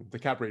on the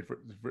cap rate,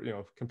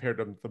 compared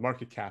to the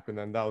market cap, and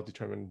then that'll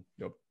determine,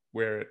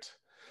 where it.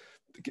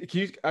 Can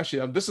you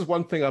actually? This is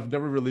one thing I've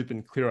never really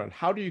been clear on.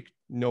 How do you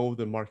know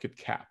the market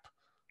cap?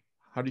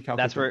 How do you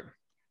calculate? That's where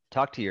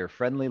talk to your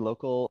friendly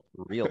local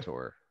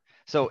realtor.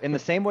 So in the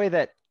same way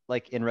that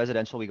like in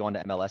residential, we go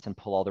into MLS and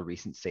pull all the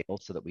recent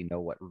sales so that we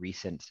know what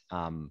recent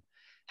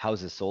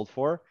houses sold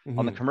for. Mm-hmm.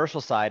 On the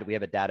commercial side, we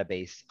have a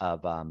database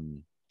of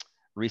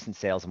recent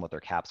sales and what their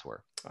caps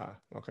were.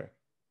 Okay.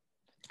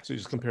 So you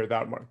just compare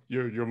that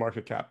your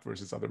market cap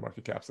versus other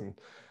market caps, and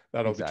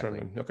that'll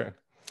determine. Okay.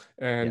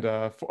 And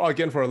for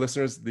our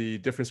listeners, the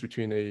difference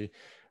between a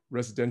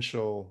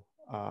residential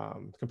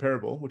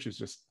comparable, which is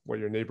just what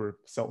your neighbor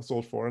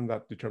sold for, and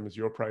that determines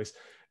your price.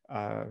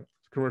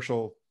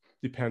 Commercial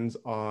depends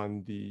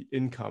on the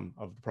income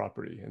of the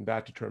property, and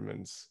that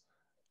determines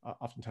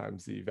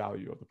oftentimes the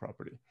value of the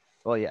property.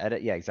 Well,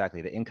 yeah,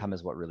 exactly. The income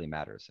is what really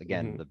matters.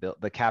 Again,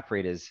 the cap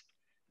rate is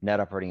net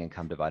operating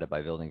income divided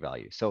by building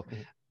value. So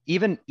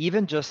even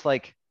just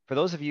like for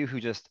those of you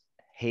who just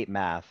hate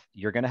math,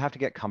 you're going to have to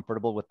get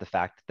comfortable with the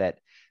fact that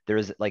there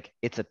is like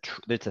it's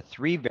a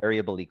three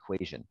variable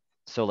equation.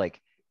 So like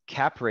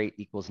cap rate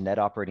equals net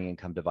operating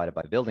income divided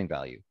by building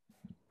value.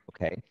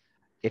 Okay.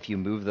 If you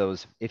move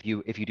those, if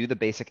you do the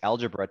basic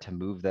algebra to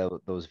move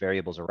those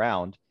variables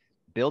around,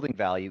 building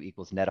value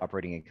equals net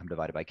operating income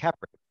divided by cap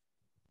rate.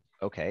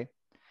 Okay.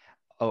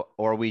 Oh,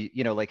 or we,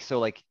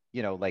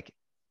 like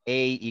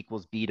A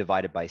equals B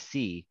divided by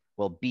C.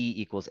 Well, B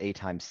equals A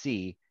times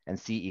C, and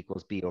C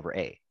equals B over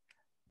A.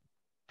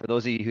 For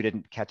those of you who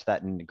didn't catch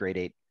that in grade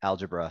 8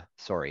 algebra,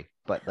 sorry,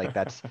 but like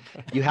that's,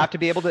 you have to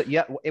be able to,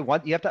 you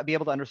have to be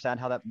able to understand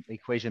how that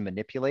equation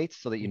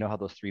manipulates so that you know how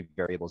those three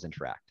variables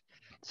interact.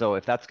 So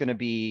if that's going to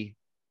be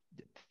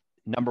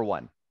number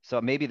one, so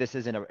maybe this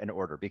isn't in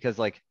order, because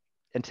like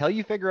until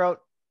you figure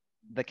out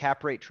the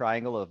cap rate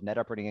triangle of net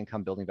operating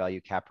income, building value,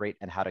 cap rate,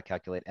 and how to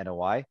calculate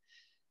NOI,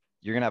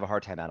 you're going to have a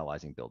hard time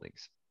analyzing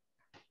buildings.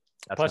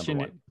 Plus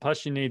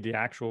you need the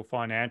actual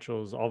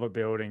financials of a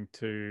building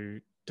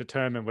to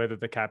determine whether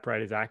the cap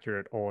rate is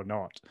accurate or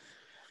not.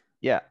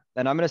 Yeah.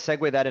 And I'm going to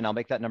segue that in. I'll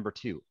make that number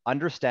 2.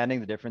 Understanding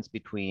the difference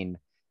between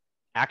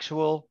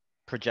actual,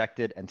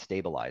 projected, and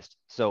stabilized.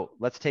 So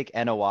let's take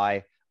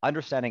NOI.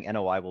 Understanding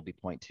NOI will be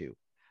point 2.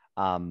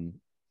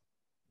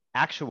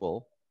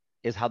 Actual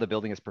is how the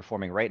building is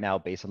performing right now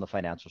based on the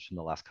financials from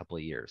the last couple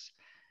of years.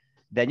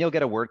 Then you'll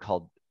get a word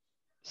called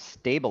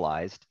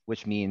stabilized,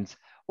 which means,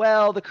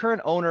 well, the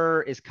current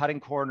owner is cutting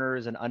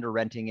corners and under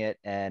renting it,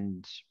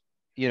 and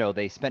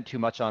they spent too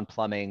much on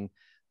plumbing,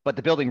 but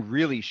the building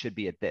really should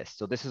be at this.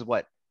 So this is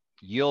what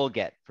you'll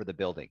get for the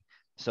building.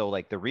 So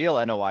like the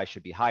real NOI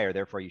should be higher,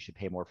 therefore you should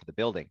pay more for the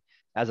building.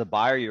 As a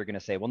buyer, you're going to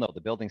say, well, no, the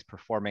building's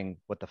performing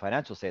what the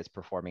financials say it's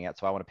performing at,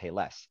 so I want to pay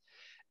less.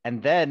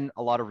 And then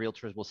a lot of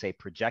realtors will say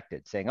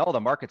projected, saying, oh,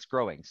 the market's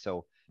growing.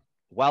 So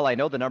while I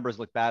know the numbers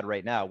look bad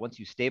right now, once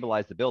you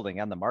stabilize the building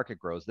and the market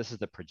grows, this is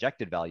the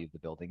projected value of the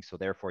building. So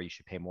therefore you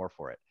should pay more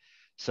for it.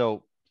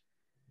 So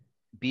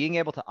being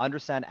able to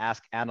understand,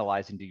 ask,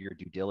 analyze, and do your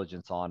due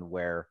diligence on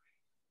where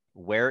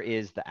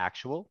is the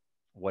actual,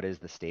 what is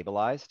the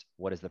stabilized,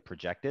 what is the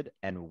projected,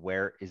 and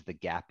where is the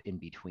gap in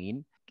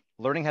between.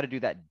 Learning how to do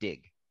that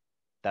dig,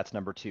 that's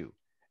number 2.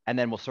 And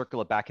then we'll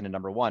circle it back into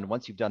number 1.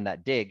 Once you've done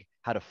that dig,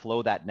 how to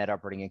flow that net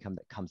operating income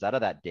that comes out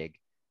of that dig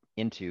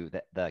into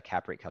the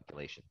cap rate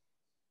calculation.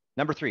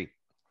 Number 3,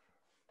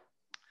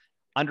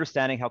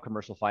 understanding how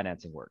commercial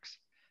financing works.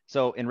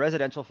 So in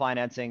residential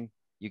financing,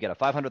 you get a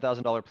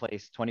 $500,000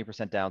 place,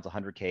 20% downs,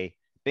 $100K,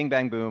 bing,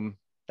 bang, boom.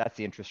 That's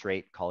the interest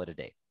rate. Call it a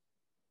day.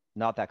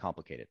 Not that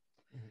complicated.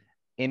 Mm-hmm.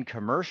 In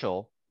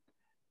commercial,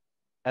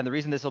 and the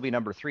reason this will be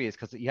number 3 is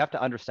because you have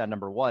to understand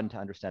number 1 to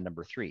understand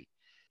number 3.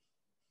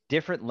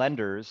 Different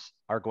lenders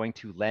are going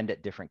to lend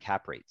at different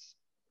cap rates.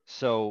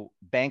 So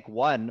bank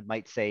 1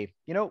 might say,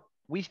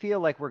 we feel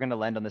like we're going to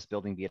lend on this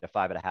building be at a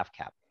 5.5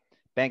 cap.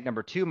 Bank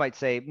number 2 might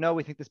say, no,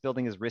 we think this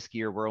building is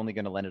riskier. We're only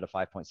going to lend at a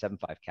 5.75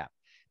 cap.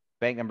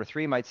 Bank number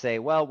 3 might say,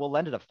 well, we'll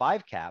lend at a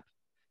 5 cap,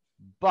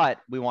 but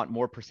we want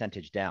more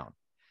percentage down.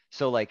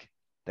 So like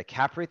the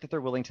cap rate that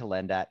they're willing to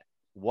lend at,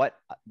 what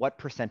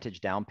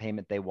percentage down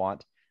payment they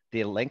want,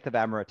 the length of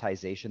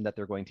amortization that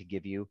they're going to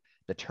give you,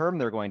 the term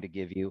they're going to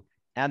give you,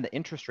 and the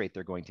interest rate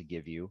they're going to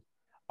give you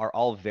are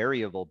all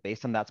variable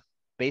based on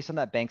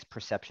that bank's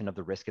perception of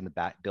the risk in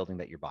the building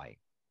that you're buying.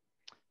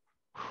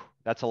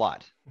 That's a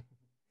lot.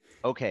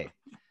 Okay,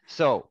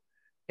 so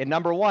in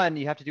number 1,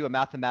 you have to do a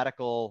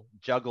mathematical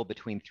juggle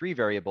between 3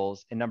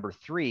 variables. In number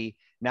 3,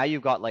 now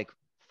you've got like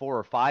 4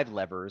 or 5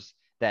 levers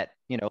that,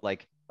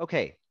 like,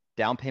 okay,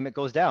 down payment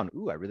goes down.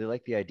 Ooh, I really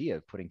like the idea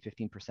of putting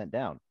 15%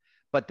 down.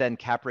 But then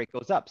cap rate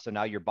goes up. So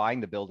now you're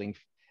buying the building.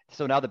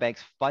 So now the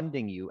bank's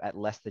funding you at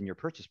less than your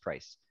purchase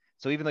price.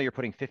 So even though you're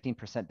putting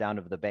 15% down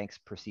of the bank's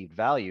perceived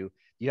value,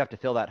 you have to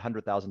fill that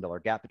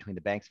 $100,000 gap between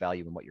the bank's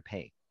value and what you're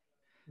paying.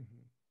 Mm-hmm.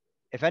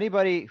 If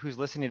anybody who's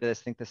listening to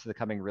this think this is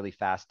coming really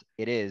fast,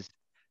 it is.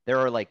 There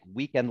are like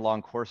weekend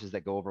long courses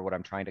that go over what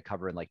I'm trying to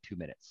cover in like 2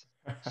 minutes.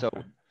 So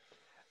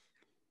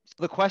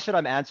the question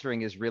I'm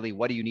answering is really,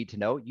 what do you need to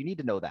know? You need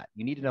to know that.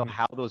 You need to know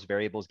how those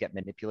variables get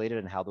manipulated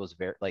and how those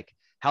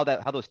how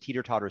those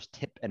teeter-totters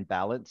tip and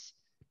balance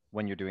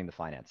when you're doing the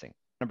financing.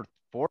 Number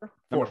 4?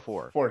 Number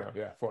 4. 4 now,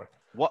 yeah, 4.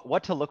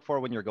 What to look for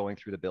when you're going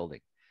through the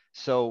building.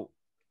 So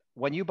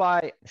when you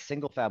buy a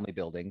single family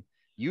building,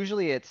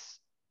 usually it's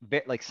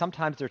like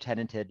sometimes they're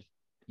tenanted,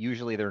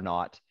 usually they're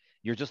not.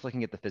 You're just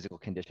looking at the physical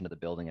condition of the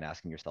building and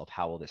asking yourself,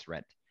 how will this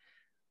rent?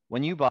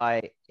 When you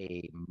buy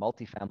a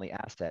multifamily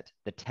asset,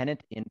 the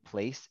tenant in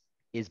place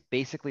is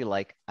basically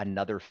like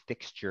another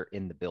fixture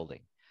in the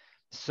building.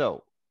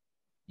 So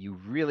you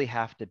really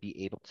have to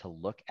be able to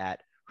look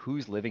at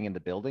who's living in the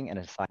building and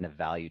assign a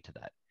value to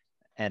that.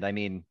 And I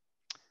mean,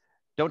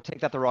 don't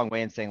take that the wrong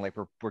way and saying like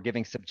we're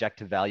giving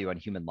subjective value on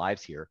human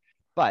lives here,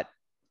 but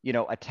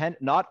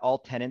not all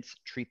tenants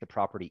treat the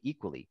property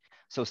equally.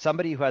 So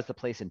somebody who has the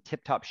place in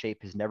tip-top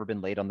shape, has never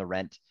been late on the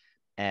rent,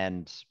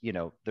 and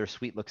their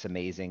suite looks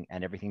amazing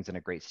and everything's in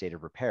a great state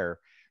of repair,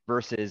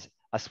 versus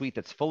a suite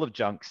that's full of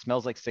junk,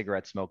 smells like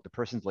cigarette smoke, the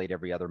person's late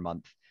every other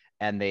month,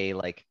 and they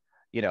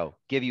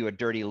give you a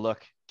dirty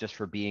look just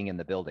for being in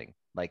the building.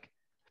 Like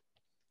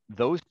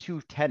those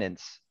 2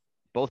 tenants,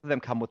 both of them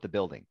come with the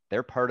building.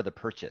 They're part of the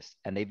purchase,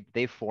 and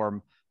they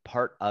form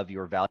part of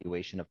your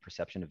valuation of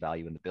perception of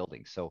value in the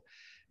building. So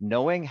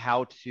knowing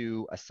how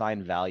to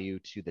assign value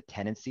to the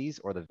tenancies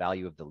or the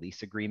value of the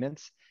lease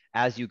agreements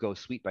as you go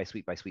suite by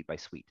suite by suite by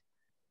suite,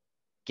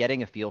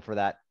 getting a feel for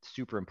that,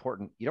 super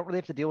important. You don't really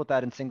have to deal with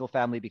that in single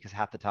family because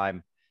half the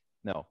time,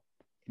 no,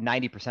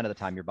 90% of the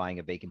time you're buying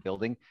a vacant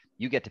building,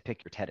 you get to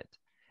pick your tenant.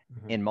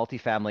 Mm-hmm. In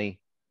multifamily,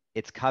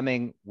 it's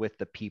coming with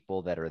the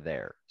people that are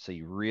there. So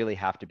you really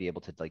have to be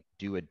able to like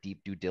do a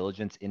deep due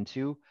diligence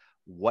into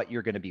what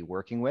you're going to be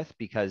working with,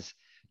 because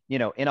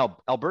in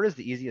Alberta is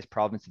the easiest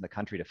province in the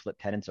country to flip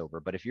tenants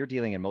over. But if you're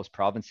dealing in most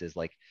provinces,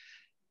 like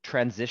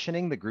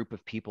transitioning the group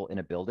of people in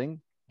a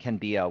building can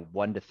be a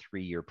 1 to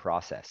 3 year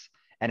process.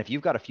 And if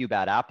you've got a few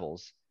bad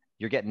apples,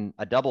 you're getting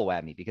a double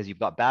whammy, because you've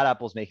got bad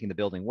apples making the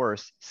building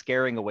worse,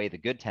 scaring away the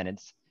good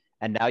tenants.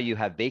 And now you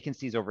have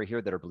vacancies over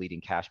here that are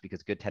bleeding cash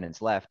because good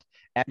tenants left.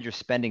 And you're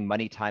spending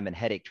money, time, and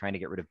headache trying to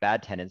get rid of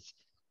bad tenants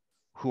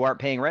who aren't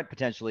paying rent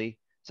potentially.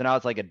 So now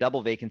it's like a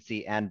double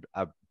vacancy and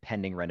a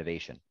pending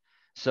renovation.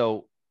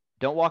 So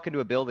don't walk into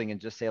a building and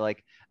just say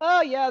like,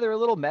 oh yeah, they're a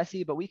little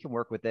messy, but we can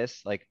work with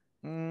this. Like,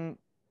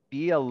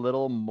 be a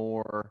little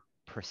more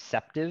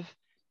perceptive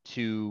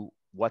to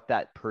what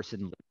that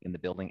person in the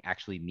building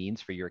actually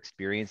means for your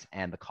experience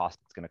and the cost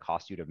it's going to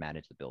cost you to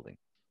manage the building.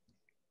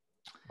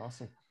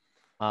 Awesome.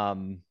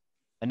 And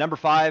number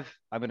 5,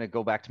 I'm going to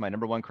go back to my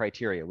number 1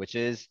 criteria, which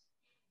is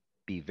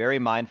be very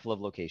mindful of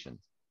location.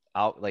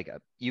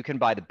 You can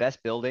buy the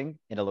best building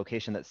in a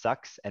location that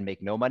sucks and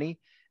make no money,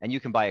 and you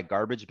can buy a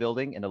garbage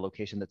building in a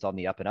location that's on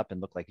the up and up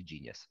and look like a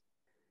genius.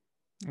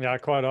 Yeah, I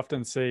quite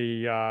often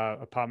see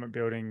apartment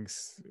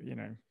buildings,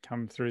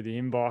 come through the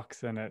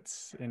inbox, and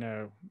it's in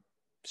a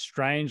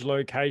strange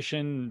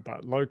location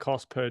but low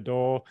cost per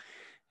door.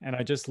 And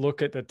I just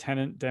look at the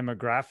tenant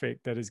demographic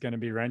that is going to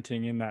be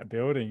renting in that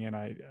building, and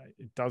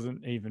it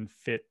doesn't even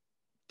fit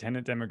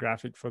tenant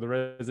demographic for the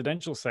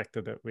residential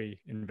sector that we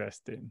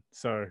invest in.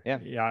 So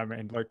yeah, I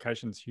mean,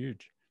 location's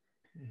huge.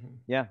 Mm-hmm.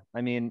 Yeah,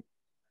 I mean,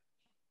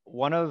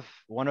 one of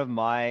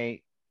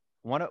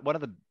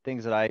the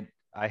things that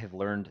I have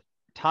learned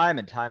time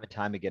and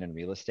time again in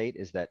real estate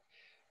is that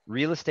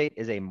real estate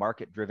is a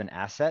market-driven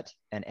asset,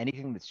 and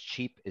anything that's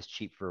cheap is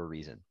cheap for a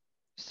reason.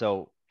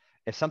 So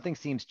if something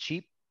seems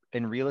cheap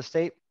in real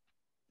estate,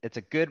 it's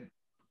a good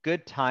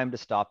time to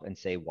stop and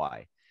say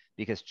why,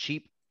 because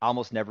cheap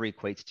almost never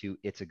equates to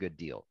it's a good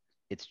deal.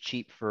 It's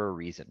cheap for a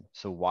reason.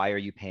 So why are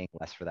you paying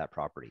less for that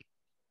property?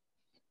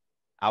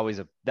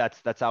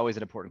 That's always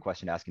an important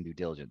question to ask in due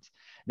diligence.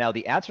 Now,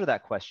 the answer to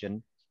that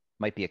question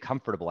might be a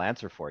comfortable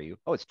answer for you.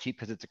 Oh, it's cheap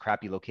because it's a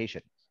crappy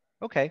location.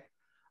 Okay.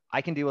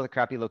 I can deal with a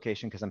crappy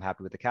location because I'm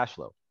happy with the cash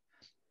flow.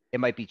 It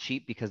might be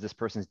cheap because this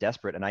person's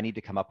desperate and I need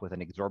to come up with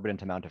an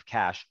exorbitant amount of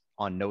cash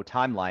on no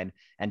timeline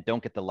and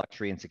don't get the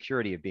luxury and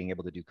security of being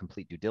able to do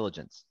complete due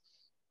diligence.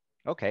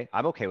 Okay,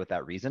 I'm okay with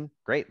that reason.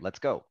 Great, let's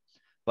go.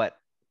 But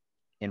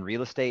in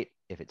real estate,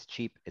 if it's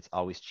cheap, it's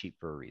always cheap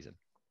for a reason.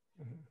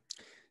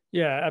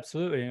 Yeah,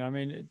 absolutely. And I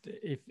mean,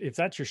 if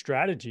that's your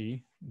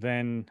strategy,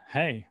 then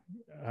hey,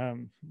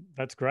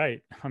 that's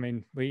great. I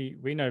mean, we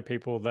know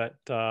people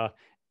that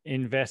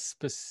invest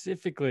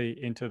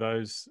specifically into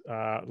those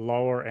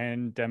lower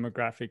end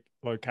demographic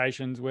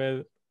locations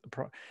where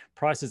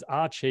prices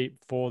are cheap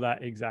for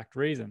that exact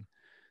reason.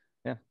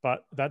 Yeah.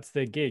 But that's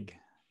their gig,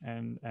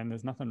 and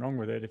there's nothing wrong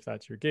with it if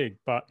that's your gig.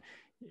 But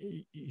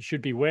you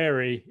should be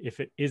wary if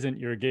it isn't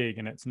your gig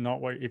and it's not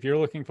what. If you're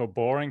looking for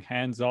boring,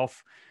 hands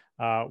off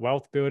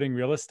wealth building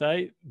real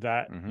estate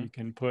that you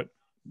can put,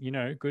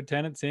 good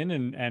tenants in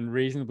and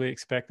reasonably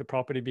expect the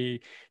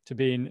property to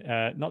be in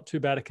not too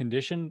bad a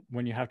condition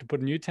when you have to put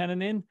a new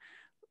tenant in,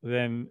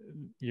 then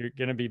you're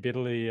going to be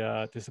bitterly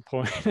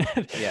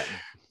disappointed. Yeah.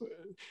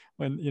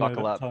 When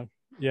buckle that up. time.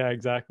 Yeah,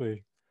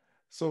 exactly.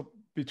 So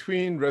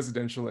between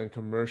residential and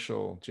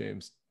commercial,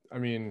 James, I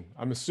mean,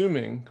 I'm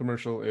assuming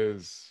commercial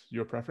is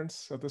your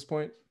preference at this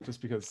point,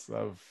 just because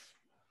of,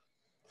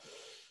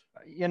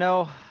 I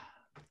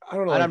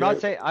don't know. And I'm not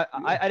saying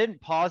I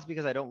didn't pause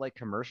because I don't like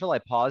commercial. I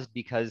paused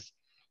because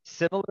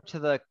similar to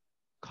the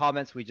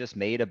comments we just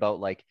made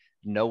about like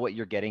know what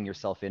you're getting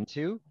yourself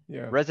into.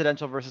 Yeah.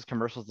 Residential versus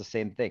commercial is the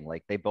same thing.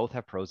 Like they both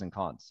have pros and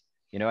cons.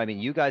 I mean,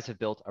 you guys have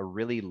built a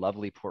really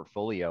lovely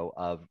portfolio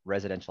of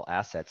residential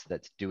assets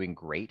that's doing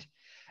great.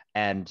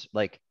 And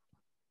like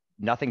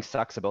nothing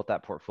sucks about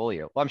that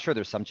portfolio. Well, I'm sure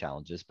there's some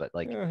challenges, but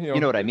like, you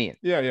know what I mean?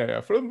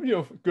 Yeah. For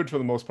good for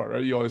the most part,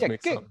 right? You always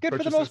make some good for the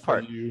purchases most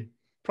part. that you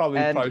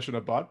probably shouldn't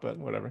have bought, but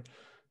whatever.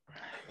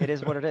 It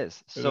is what it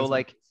is. So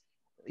like,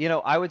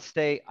 I would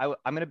say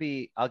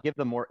I'll give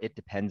the more it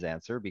depends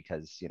answer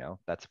because,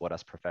 that's what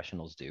us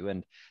professionals do.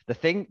 And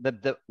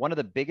the one of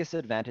the biggest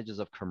advantages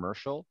of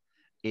commercial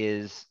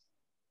is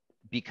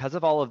because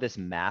of all of this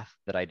math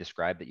that I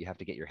described that you have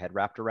to get your head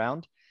wrapped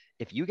around.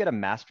 If you get a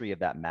mastery of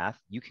that math,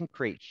 you can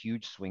create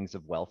huge swings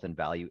of wealth and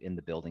value in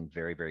the building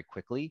very, very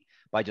quickly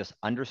by just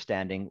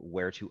understanding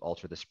where to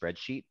alter the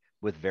spreadsheet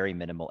with very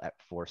minimal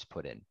force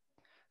put in.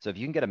 So if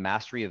you can get a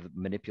mastery of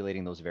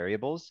manipulating those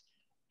variables,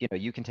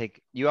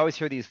 you always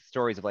hear these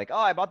stories of like, oh,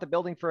 I bought the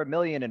building for $1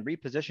 million and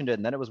repositioned it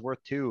and then it was worth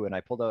 $2 million and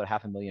I pulled out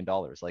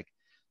 $500,000. Like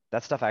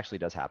that stuff actually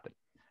does happen.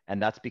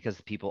 And that's because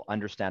people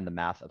understand the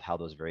math of how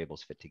those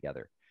variables fit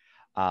together.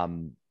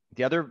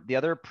 The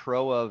other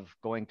pro of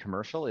going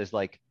commercial is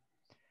like,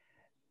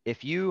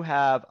 if you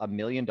have $1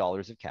 million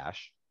of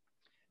cash,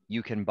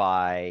 you can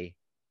buy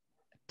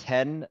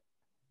 10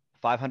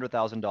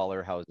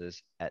 $500,000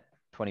 houses at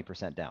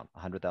 20% down,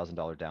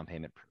 $100,000 down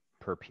payment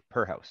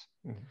per house.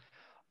 Mm-hmm.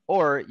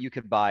 Or you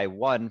could buy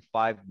one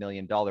 $5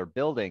 million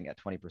building at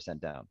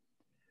 20% down.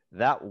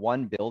 That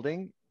one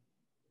building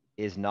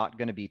is not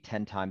going to be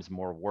 10 times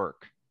more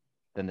work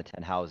than the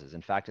 10 houses.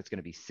 In fact, it's going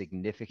to be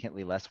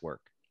significantly less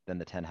work than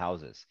the 10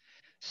 houses.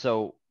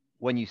 So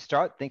when you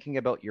start thinking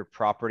about your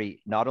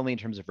property, not only in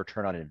terms of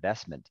return on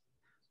investment,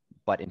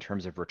 but in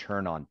terms of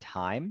return on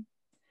time,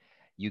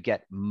 you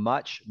get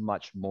much,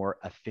 much more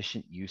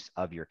efficient use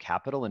of your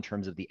capital in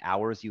terms of the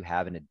hours you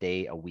have in a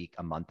day, a week,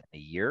 a month, a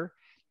year,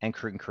 and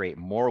can create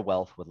more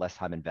wealth with less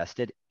time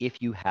invested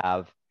if you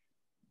have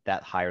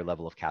that higher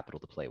level of capital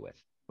to play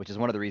with, which is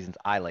one of the reasons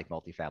I like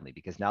multifamily,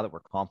 because now that we're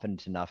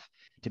confident enough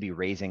to be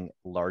raising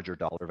larger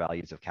dollar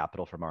values of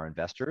capital from our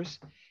investors,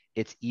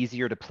 it's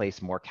easier to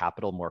place more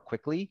capital more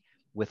quickly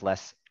with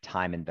less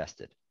time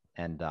invested.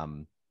 And,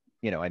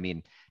 I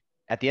mean,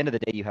 at the end of the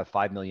day, you have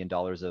 $5 million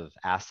of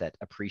asset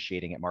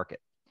appreciating at market.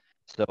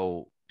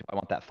 So do I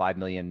want that $5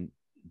 million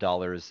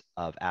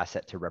of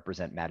asset to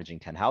represent managing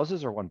 10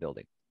 houses or one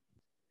building?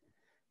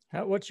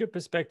 What's your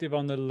perspective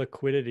on the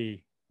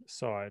liquidity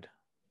side?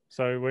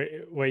 So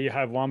where you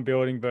have one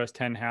building versus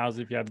 10 houses,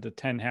 if you have the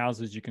 10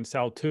 houses, you can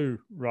sell 2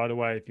 right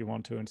away if you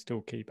want to and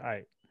still keep 8.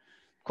 Of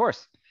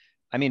course.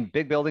 I mean,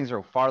 big buildings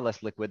are far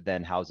less liquid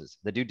than houses.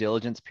 The due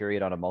diligence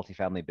period on a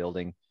multifamily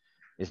building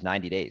is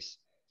 90 days.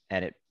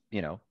 And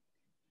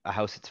a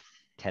house, it's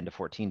 10 to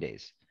 14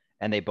 days.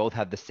 And they both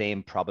have the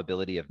same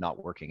probability of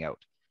not working out.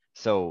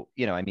 So,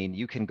 I mean,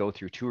 you can go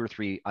through 2 or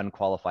 3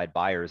 unqualified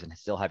buyers and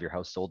still have your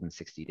house sold in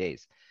 60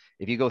 days.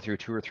 If you go through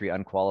 2 or 3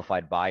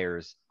 unqualified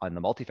buyers on the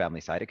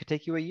multifamily side, it could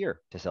take you a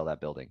year to sell that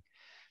building.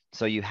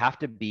 So you have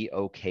to be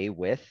okay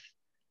with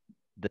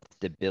the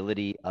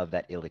stability of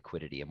that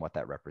illiquidity and what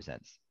that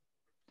represents.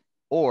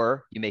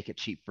 Or you make it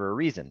cheap for a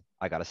reason.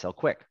 I got to sell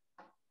quick.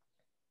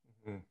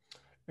 Mm-hmm.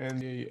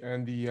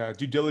 And the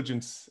due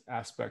diligence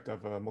aspect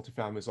of a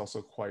multifamily is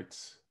also quite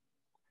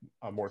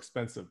more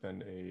expensive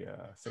than a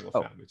single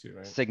family too,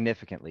 right?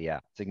 Significantly, yeah,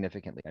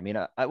 significantly. I mean,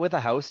 with a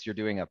house, you're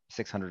doing a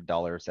 $600,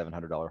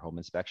 $700 home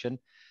inspection.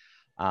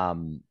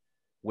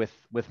 With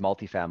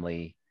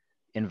multifamily,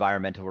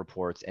 environmental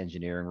reports,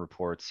 engineering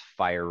reports,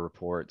 fire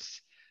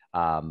reports,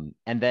 and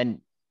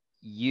then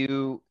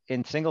you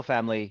in single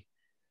family,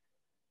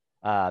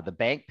 the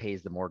bank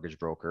pays the mortgage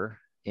broker.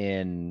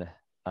 In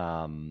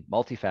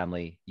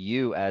multifamily,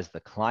 you as the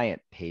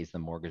client pays the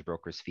mortgage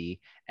broker's fee,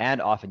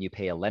 and often you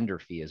pay a lender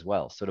fee as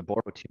well. So to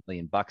borrow $2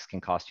 million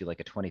can cost you like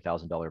a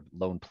 $20,000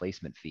 loan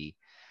placement fee,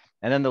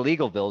 and then the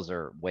legal bills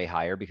are way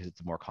higher because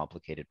it's a more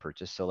complicated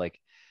purchase. So like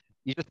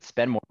you just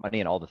spend more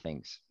money on all the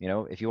things. You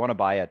know, if you want to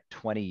buy a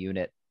 20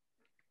 unit,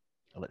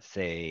 let's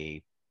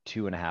say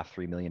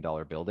 $2.5–3 million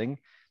building,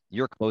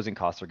 your closing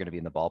costs are going to be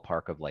in the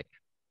ballpark of like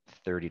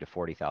 $30,000 to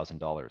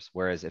 $40,000.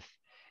 Whereas if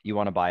you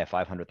want to buy a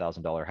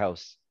 $500,000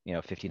 house, you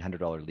know,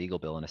 $1,500 legal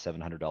bill and a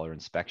 $700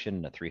 inspection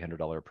and a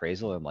 $300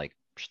 appraisal, and like,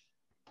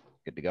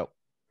 good to go.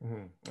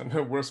 Mm-hmm. And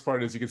the worst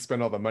part is you could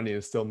spend all the money and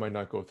it still might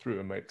not go through.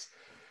 It might.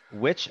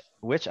 Which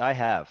I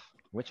have.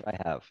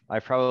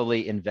 I've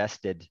probably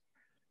invested,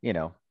 you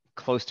know,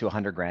 close to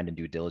 100 grand in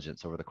due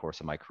diligence over the course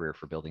of my career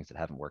for buildings that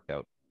haven't worked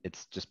out.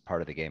 It's just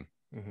part of the game.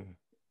 Mm-hmm.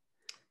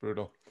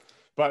 Brutal.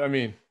 But I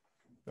mean,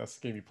 that's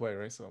the game you play,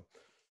 right? So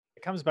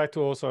it comes back to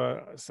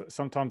also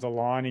sometimes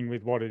aligning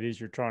with what it is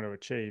you're trying to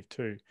achieve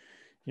too.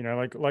 You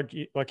know, like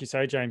you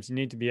say, James, you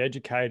need to be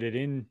educated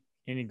in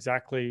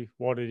exactly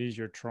what it is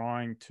you're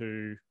trying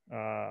to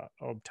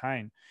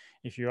obtain.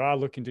 If you are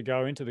looking to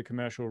go into the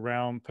commercial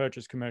realm,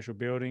 purchase commercial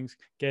buildings,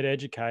 get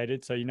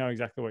educated so you know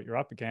exactly what you're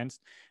up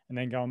against, and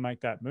then go and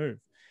make that move.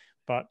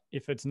 But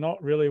if it's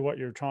not really what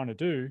you're trying to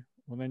do,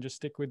 well, then just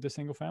stick with the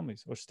single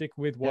families or stick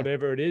with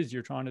whatever it is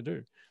you're trying to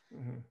do.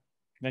 Mm-hmm.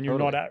 Then you're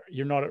not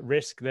at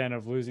risk then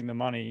of losing the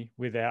money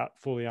without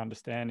fully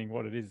understanding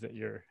what it is that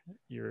you're.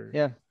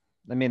 Yeah,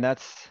 I mean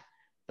that's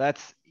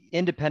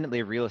independently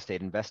of real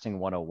estate investing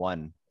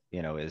 101.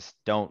 You know, is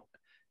don't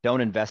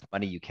invest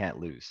money you can't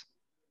lose.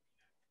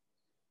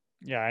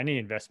 Yeah, any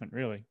investment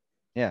really.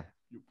 Yeah.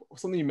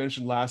 Something you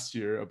mentioned last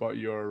year about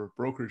your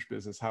brokerage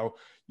business, how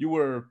you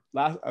were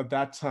at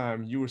that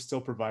time you were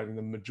still providing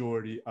the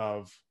majority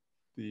of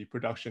the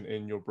production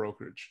in your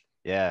brokerage.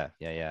 Yeah.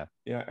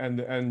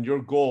 And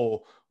your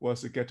goal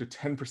was to get to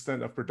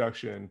 10% of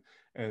production,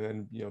 and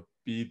then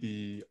be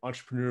the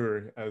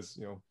entrepreneur, as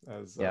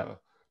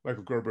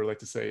Michael Gerber liked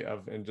to say,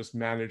 and just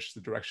manage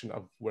the direction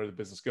of where the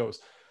business goes.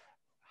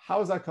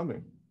 How is that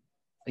coming?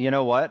 You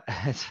know what?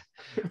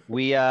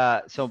 We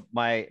so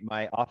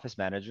my office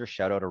manager,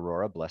 shout out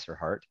Aurora, bless her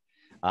heart,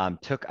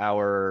 took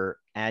our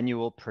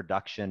annual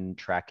production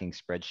tracking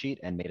spreadsheet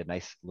and made a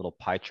nice little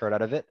pie chart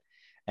out of it.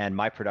 And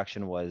my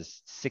production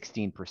was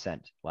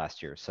 16%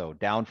 last year. So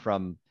down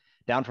from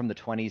the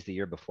 20s the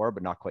year before,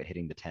 but not quite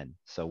hitting the 10.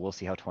 So we'll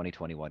see how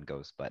 2021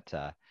 goes. But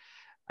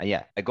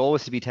yeah, the goal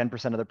was to be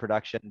 10% of the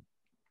production.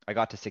 I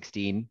got to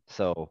 16.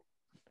 So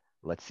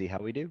let's see how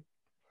we do.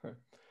 Okay.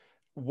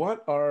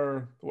 What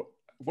are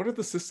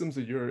the systems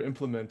that you're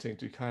implementing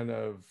to kind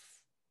of,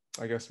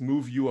 I guess,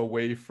 move you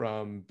away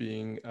from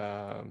being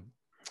a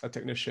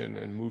technician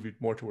and move you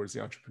more towards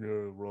the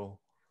entrepreneurial role?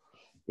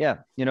 Yeah,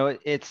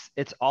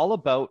 it's all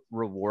about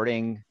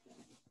rewarding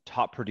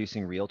top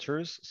producing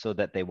realtors so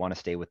that they want to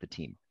stay with the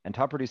team. And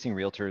top producing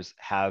realtors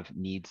have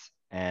needs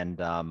and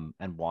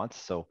wants.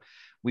 So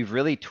we've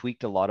really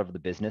tweaked a lot of the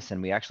business,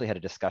 and we actually had a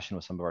discussion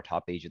with some of our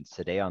top agents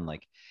today on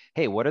like,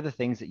 hey, what are the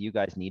things that you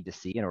guys need to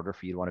see in order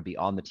for you to want to be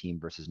on the team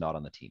versus not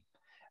on the team?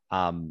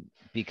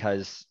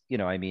 Because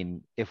I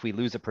mean, if we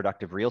lose a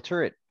productive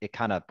realtor, it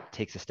kind of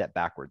takes a step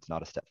backwards,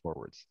 not a step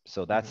forwards.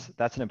 So that's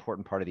an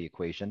important part of the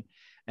equation.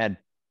 And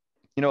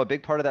a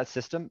big part of that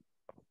system,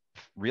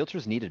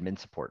 realtors need admin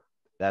support.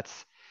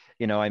 That's,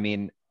 I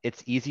mean,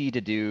 it's easy to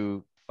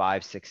do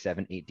 5, 6,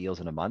 7, 8 deals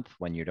in a month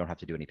when you don't have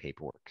to do any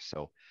paperwork.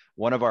 So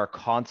one of our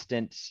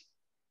constant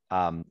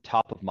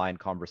top of mind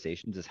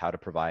conversations is how to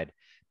provide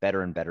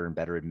better and better and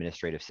better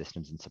administrative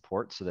systems and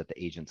support so that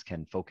the agents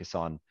can focus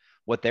on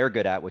what they're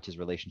good at, which is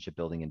relationship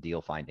building and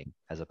deal finding,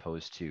 as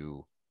opposed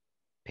to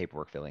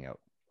paperwork filling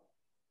out.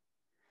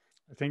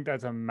 I think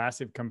that's a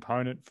massive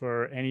component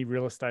for any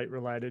real estate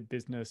related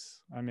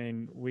business. I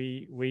mean,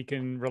 we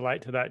can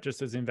relate to that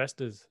just as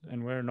investors,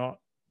 and we're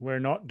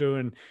not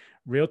doing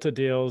realtor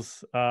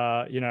deals,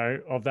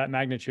 of that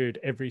magnitude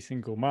every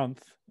single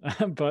month,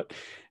 but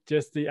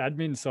just the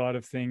admin side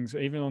of things,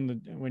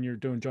 even when you're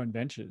doing joint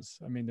ventures,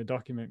 I mean, the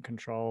document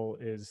control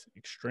is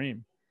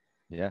extreme.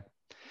 Yeah.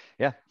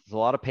 There's a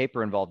lot of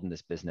paper involved in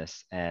this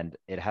business, and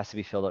it has to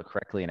be filled out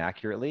correctly and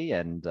accurately.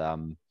 And,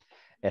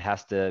 it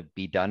has to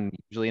be done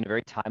usually in a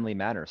very timely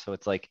manner. So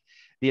it's like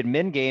the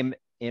admin game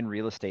in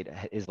real estate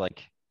is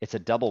like, it's a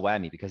double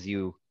whammy, because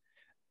you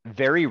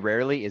very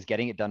rarely is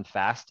getting it done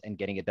fast and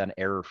getting it done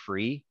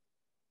error-free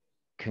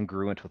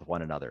congruent with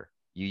one another.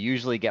 You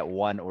usually get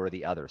one or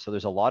the other. So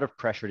there's a lot of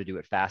pressure to do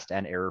it fast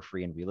and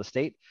error-free in real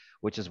estate,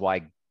 which is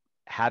why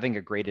having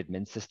a great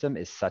admin system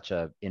is such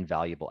an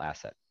invaluable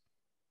asset.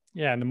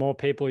 Yeah, and the more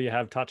people you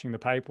have touching the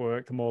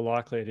paperwork, the more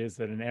likely it is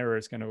that an error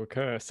is going to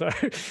occur. So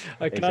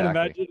I can't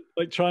imagine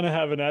like trying to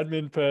have an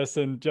admin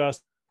person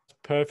just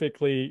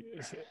perfectly,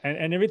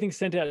 and everything's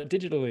sent out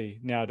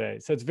digitally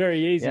nowadays. So it's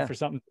very easy for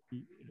something to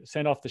be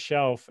sent off the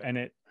shelf, and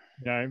it,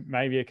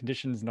 maybe a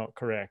condition's not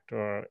correct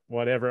or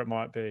whatever it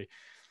might be.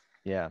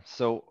 Yeah.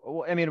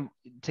 So, I mean,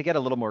 to get a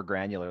little more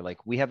granular,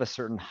 like we have a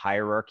certain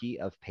hierarchy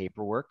of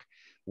paperwork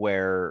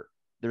where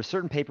there's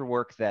certain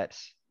paperwork that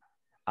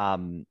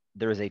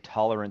there is a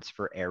tolerance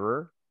for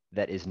error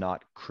that is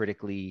not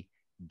critically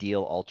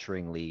deal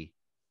alteringly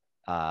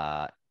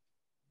uh,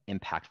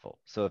 impactful.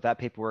 So if that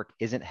paperwork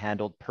isn't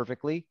handled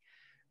perfectly,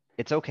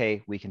 it's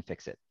okay. We can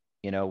fix it.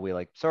 We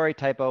like, sorry,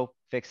 typo,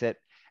 fix it.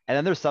 And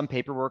then there's some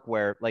paperwork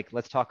where, like,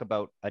 let's talk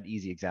about an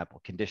easy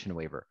example, condition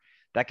waiver.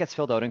 That gets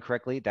filled out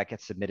incorrectly. That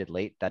gets submitted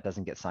late. That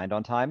doesn't get signed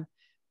on time.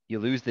 You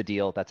lose the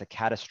deal. That's a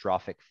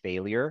catastrophic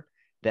failure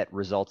that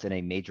results in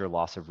a major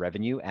loss of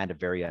revenue and a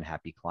very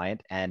unhappy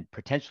client and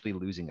potentially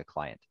losing a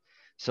client.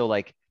 So,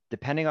 like,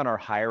 depending on our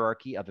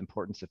hierarchy of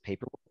importance of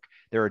paperwork,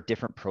 there are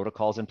different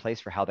protocols in place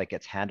for how that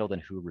gets handled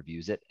and who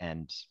reviews it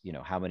and,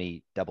 how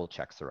many double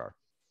checks there are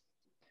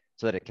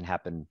so that it can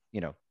happen,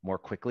 more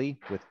quickly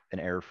with an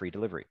error-free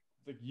delivery.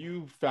 Like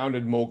you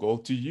founded Mogul.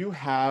 Do you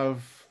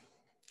have,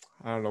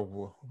 I don't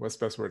know what's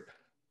the best word,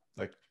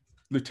 like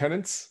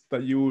lieutenants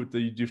that you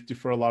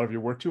defer a lot of your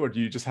work to, or do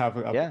you just have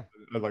a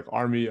like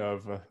army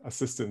of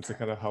assistants to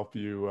kind of help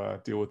you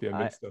deal with the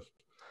admin stuff?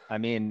 I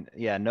mean,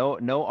 yeah,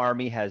 no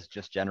army has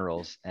just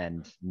generals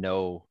and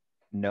no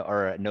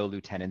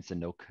lieutenants and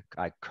no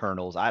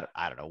colonels. I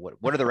don't know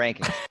what are the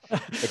rankings.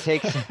 It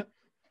takes.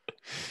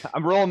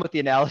 I'm rolling with the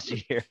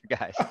analogy here,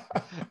 guys.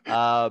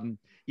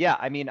 Yeah,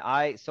 I mean,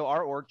 so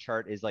our org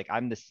chart is like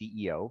I'm the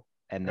CEO,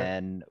 and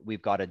then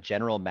we've got a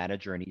general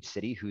manager in each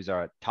city who's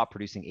our top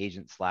producing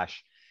agent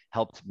slash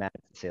helped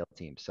manage the sales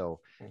team. So,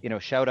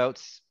 shout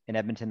outs in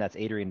Edmonton, that's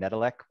Adrian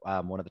Nedelek,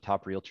 one of the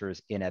top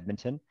realtors in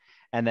Edmonton.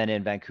 And then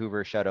in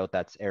Vancouver, shout out,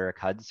 that's Eric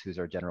Huds, who's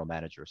our general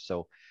manager.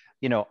 So,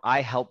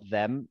 I help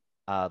them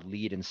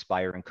lead,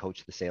 inspire, and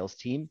coach the sales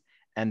team.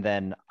 And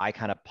then I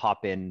kind of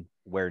pop in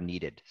where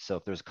needed. So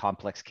if there's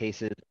complex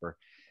cases or,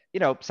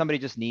 somebody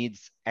just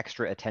needs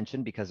extra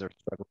attention because they're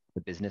struggling with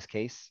the business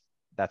case,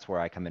 that's where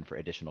I come in for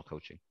additional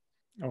coaching.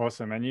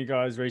 Awesome. And you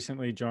guys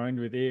recently joined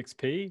with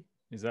EXP?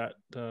 Is that?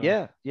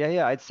 Yeah.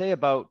 I'd say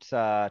about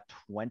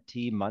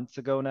 20 months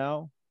ago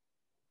now.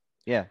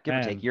 Yeah, give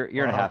or take, year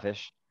and a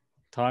half-ish.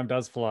 Time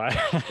does fly.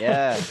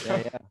 Yeah.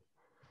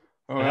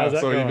 Oh, yeah.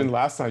 So even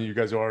last time you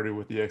guys were already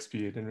with EXP,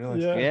 I didn't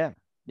realize.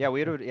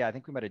 Yeah, I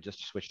think we might have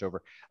just switched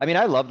over. I mean,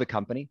 I love the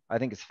company. I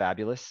think it's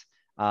fabulous.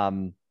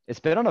 It's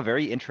been on a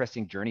very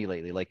interesting journey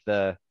lately.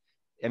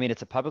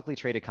 It's a publicly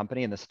traded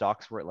company and the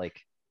stocks were at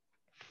like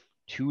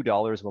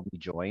 $2 when we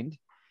joined.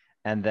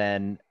 And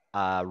then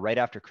right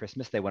after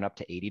Christmas, they went up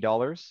to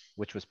 $80,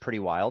 which was pretty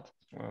wild.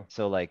 Wow.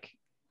 So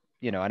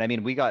and I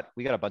mean, we got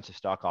a bunch of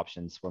stock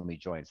options when we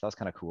joined. So that's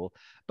kind of cool.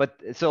 But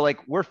so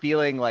we're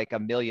feeling like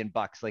 $1 million.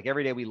 Like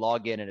every day we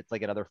log in and it's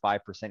like another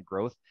 5%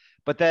 growth.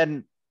 But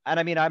then, and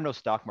I mean, I'm no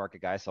stock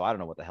market guy, so I don't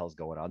know what the hell's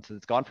going on. So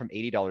it's gone from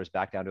 $80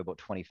 back down to about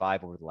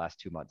 25 over the last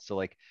 2 months.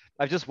 So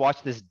I've just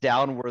watched this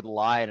downward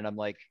line and I'm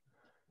like,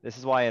 this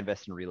is why I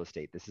invest in real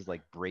estate. This is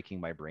like breaking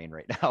my brain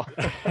right now.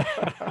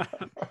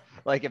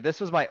 If this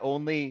was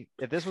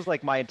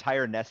like my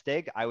entire nest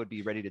egg, I would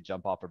be ready to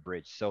jump off a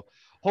bridge. So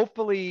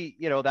hopefully,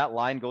 that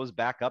line goes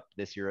back up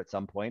this year at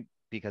some point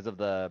because of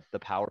the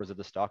powers of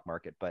the stock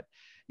market. But,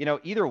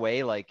 either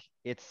way,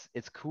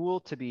 it's cool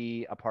to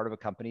be a part of a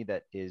company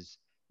that is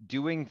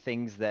doing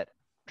things that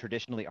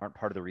traditionally aren't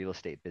part of the real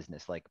estate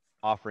business, like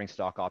offering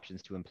stock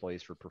options to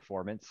employees for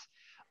performance.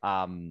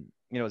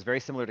 It's very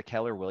similar to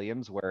Keller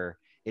Williams, where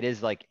it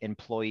is like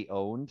employee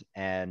owned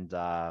and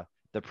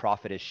the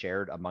profit is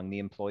shared among the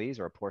employees,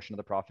 or a portion of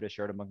the profit is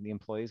shared among the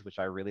employees, which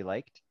I really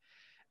liked.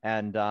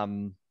 And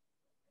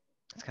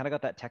it's kind of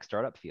got that tech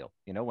startup feel.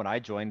 When I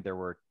joined, there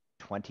were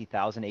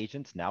 20,000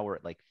 agents. Now we're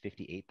at like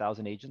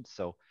 58,000 agents.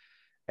 So,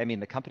 I mean,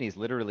 the company is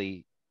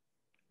literally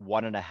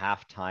 1.5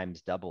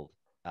 times doubled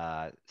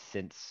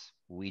since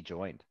we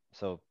joined.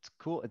 So it's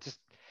cool. It's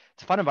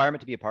a fun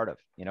environment to be a part of.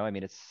 I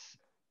mean, it's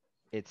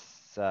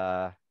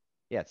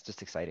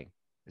just exciting.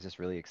 It's just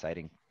really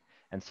exciting.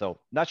 And so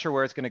not sure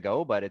where it's going to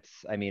go, but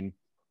it's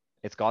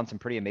gone some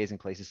pretty amazing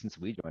places since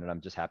we joined, and I'm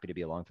just happy to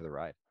be along for the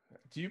ride.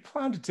 Do you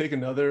plan to take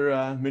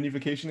another mini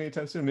vacation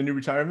anytime soon, mini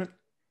retirement?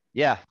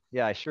 Yeah,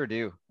 I sure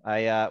do.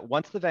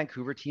 Once the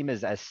Vancouver team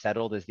is as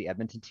settled as the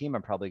Edmonton team,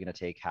 I'm probably going to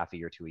take half a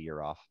year to a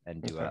year off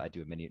and do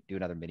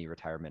another mini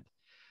retirement.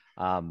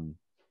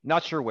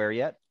 Not sure where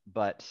yet,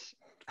 but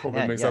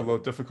COVID makes that a little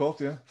difficult.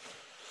 Yeah.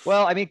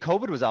 Well, I mean,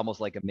 COVID was almost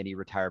like a mini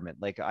retirement.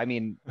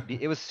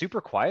 It was super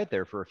quiet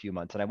there for a few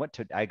months, and I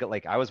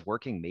was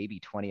working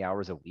maybe 20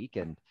 hours a week,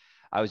 and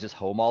I was just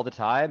home all the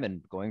time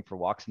and going for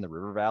walks in the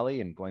river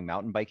valley and going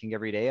mountain biking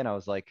every day. And I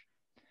was like,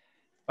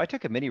 if I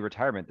took a mini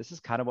retirement, this is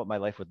kind of what my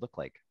life would look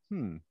like.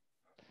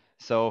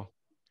 So,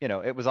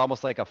 it was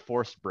almost like a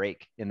forced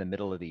break in the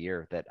middle of the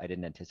year that I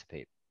didn't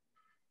anticipate.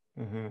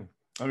 Mm-hmm.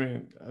 I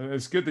mean,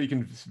 it's good that you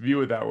can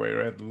view it that way,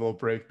 right? A little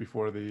break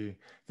before the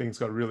things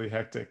got really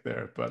hectic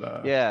there.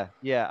 But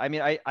yeah. I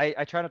mean,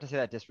 I try not to say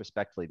that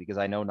disrespectfully because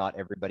I know not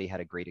everybody had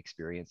a great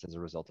experience as a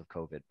result of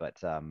COVID.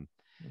 But I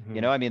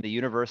mean, the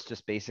universe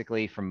just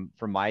basically from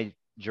my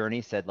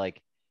journey said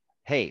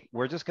hey,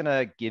 we're just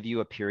gonna give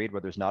you a period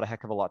where there's not a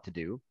heck of a lot to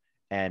do,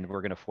 and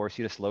we're going to force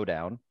you to slow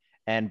down.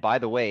 And by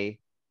the way,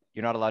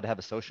 you're not allowed to have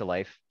a social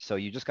life. So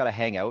you just got to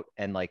hang out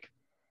and like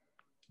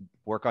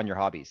work on your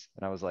hobbies.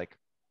 And I was like,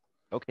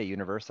 okay,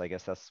 universe, I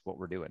guess that's what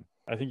we're doing.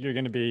 I think you're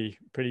going to be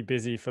pretty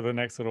busy for the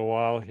next little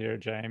while here,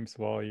 James,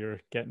 while you're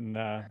getting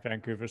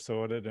Vancouver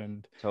sorted.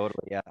 And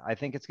Totally. Yeah. I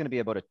think it's going to be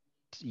about a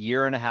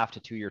year and a half to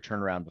 2 year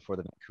turnaround before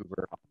the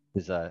Vancouver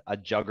is a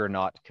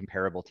juggernaut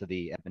comparable to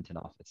the Edmonton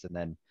office. And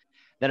then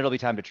it'll be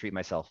time to treat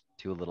myself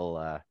to a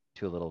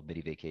little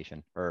mini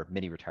vacation or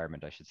mini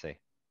retirement, I should say.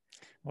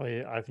 well,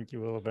 yeah, I think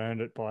you will have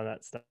earned it by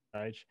that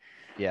stage.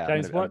 Yeah.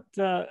 James,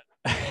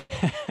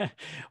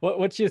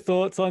 what's your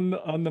thoughts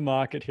on the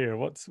market here?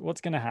 What's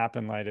going to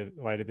happen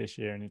later this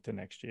year and into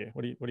next year?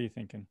 What are you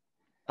thinking?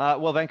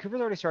 Well,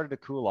 Vancouver's already started to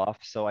cool off,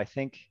 so I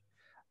think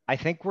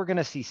we're going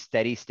to see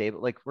steady,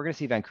 stable. Like we're going to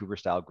see Vancouver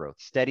style growth,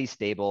 steady,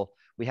 stable.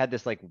 We had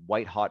this like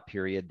white hot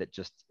period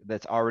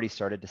that's already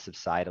started to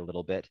subside a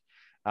little bit.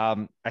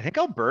 I think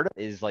Alberta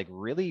is like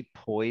really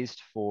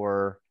poised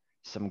for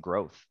some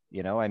growth.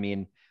 I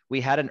mean, we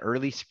had an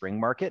early spring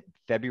market.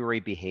 February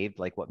behaved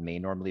like what May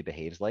normally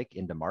behaves like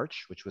into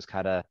March, which was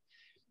kind of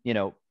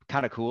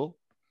cool.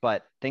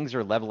 But things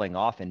are leveling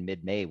off in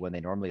mid-May when they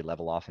normally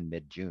level off in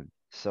mid-June.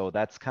 So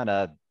that's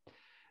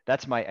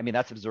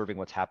observing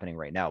what's happening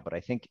right now. But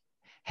I think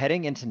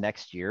heading into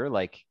next year,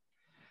 like,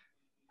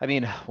 I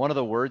mean, one of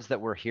the words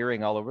that we're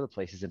hearing all over the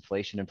place is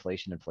inflation,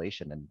 inflation,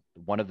 inflation. And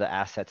one of the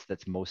assets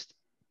that's most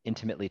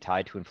intimately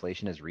tied to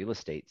inflation is real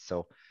estate.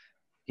 So,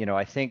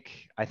 I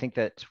think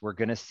that we're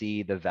going to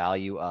see the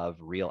value of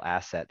real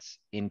assets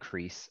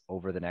increase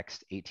over the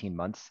next 18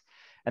 months.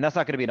 And that's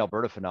not going to be an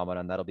Alberta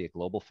phenomenon. That'll be a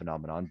global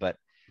phenomenon. But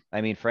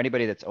I mean, for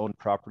anybody that's owned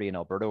property in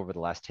Alberta over the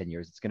last 10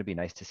 years, it's going to be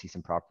nice to see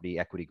some property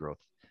equity growth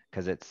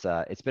because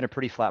it's been a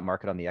pretty flat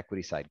market on the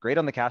equity side. Great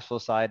on the cash flow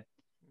side,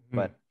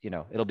 but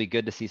it'll be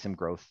good to see some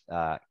growth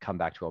come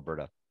back to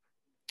Alberta.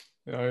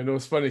 Yeah, I know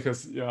it's funny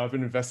because I've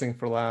been investing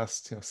for the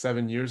last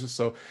 7 years or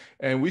so,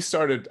 and we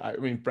started. I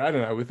mean, Brad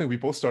and I, we think we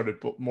both started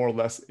more or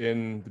less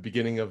in the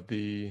beginning of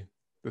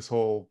this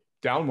whole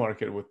down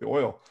market with the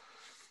oil,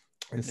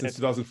 and since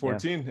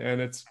 2014,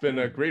 and it's been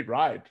a great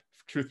ride.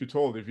 Truth be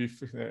told,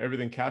 if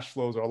everything cash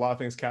flows or a lot of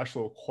things cash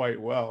flow quite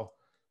well.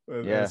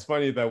 It's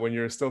funny that when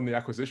you're still in the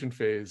acquisition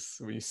phase,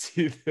 when you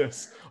see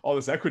all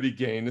this equity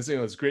gain,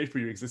 it's great for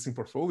your existing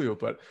portfolio,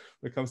 but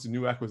when it comes to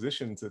new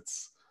acquisitions,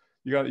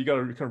 you got to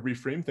kind of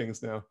reframe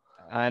things now.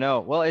 I know.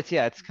 Well,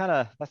 that's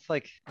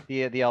like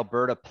the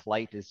Alberta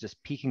plight is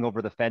just peeking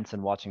over the fence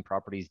and watching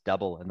properties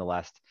double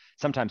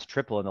sometimes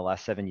triple in the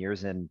last 7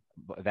 years in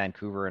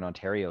Vancouver and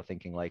Ontario,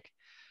 thinking like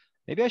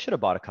maybe I should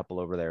have bought a couple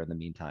over there in the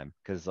meantime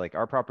because like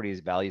our properties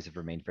values have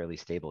remained fairly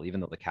stable even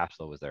though the cash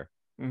flow was there.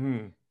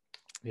 Mm-hmm.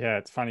 Yeah,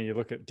 it's funny. You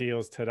look at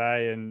deals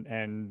today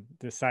and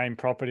the same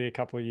property a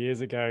couple of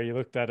years ago, you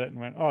looked at it and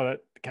went, "Oh, that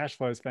cash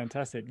flow is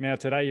fantastic." Now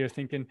today you're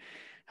thinking,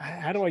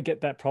 "How do I get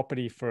that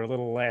property for a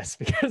little less?"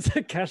 Because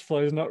the cash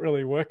flow is not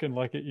really working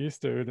like it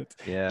used to, and it's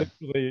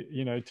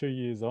literally 2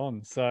 years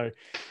on. So,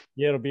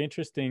 yeah, it'll be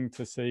interesting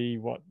to see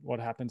what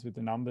happens with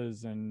the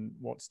numbers and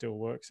what still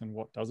works and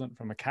what doesn't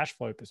from a cash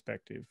flow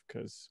perspective.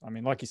 Because I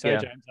mean, like you say,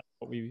 James,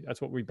 that's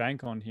what we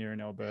bank on here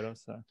in Alberta.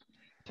 So.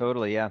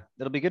 Totally, yeah.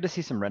 It'll be good to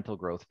see some rental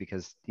growth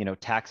because,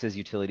 taxes,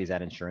 utilities,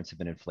 and insurance have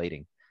been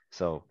inflating.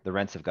 So the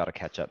rents have got to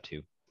catch up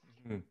too.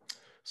 Mm-hmm.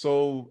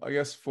 So I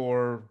guess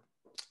for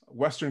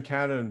Western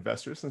Canada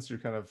investors, since you're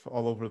kind of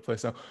all over the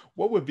place now,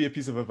 what would be a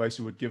piece of advice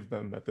you would give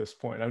them at this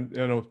point?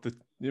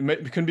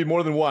 It can be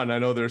more than one. I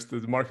know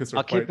the markets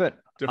are different.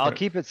 I'll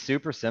keep it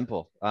super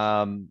simple.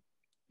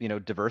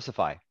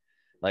 Diversify.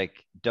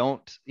 Like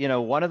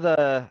one of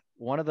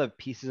the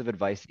pieces of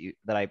advice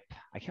that I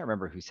can't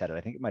remember who said it.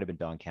 I think it might have been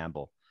Don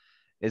Campbell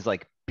is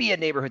like, be a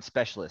neighborhood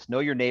specialist, know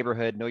your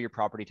neighborhood, know your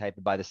property type,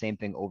 and buy the same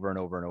thing over and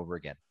over and over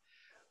again,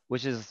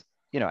 which is,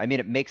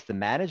 it makes the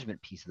management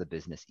piece of the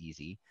business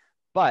easy.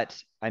 But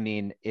I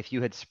mean, if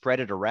you had spread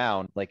it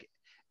around, like,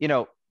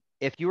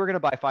 if you were going to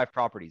buy 5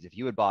 properties, if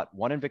you had bought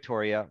one in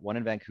Victoria, one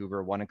in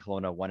Vancouver, one in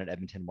Kelowna, one in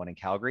Edmonton, one in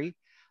Calgary,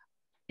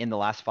 in the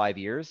last 5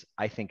 years,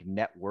 I think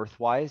net worth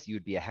wise,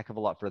 you'd be a heck of a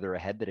lot further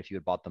ahead than if you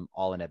had bought them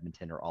all in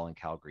Edmonton or all in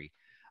Calgary.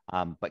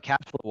 But cash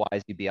flow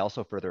wise, you'd be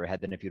also further ahead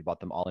than if you'd bought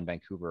them all in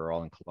Vancouver or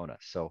all in Kelowna.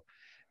 So,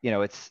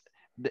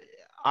 the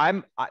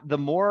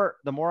more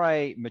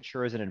I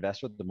mature as an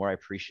investor, the more I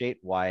appreciate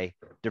why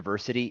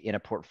diversity in a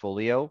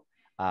portfolio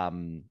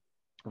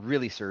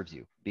really serves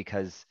you,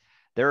 because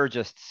there are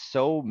just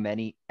so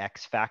many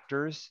X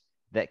factors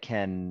that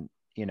that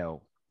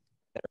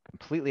are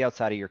completely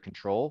outside of your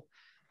control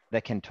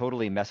that can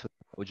totally mess with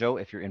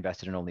Mojo if you're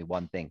invested in only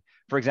one thing.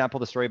 For example,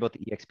 the story about the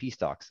EXP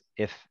stocks.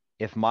 If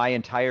my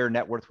entire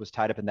net worth was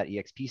tied up in that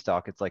EXP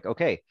stock, it's like,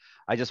 okay,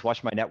 I just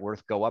watched my net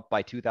worth go up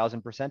by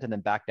 2,000% and then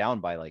back down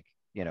by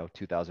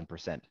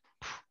 2,000%. That'd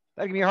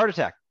give me a heart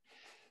attack,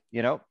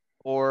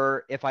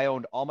 Or if I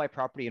owned all my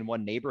property in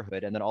one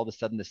neighborhood and then all of a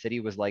sudden the city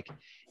was like,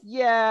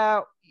 yeah,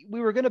 we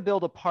were going to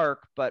build a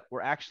park, but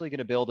we're actually going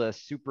to build a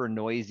super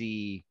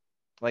noisy,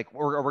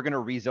 we're going to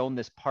rezone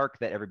this park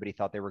that everybody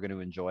thought they were going to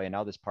enjoy. And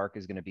now this park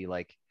is going to be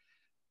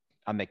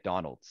a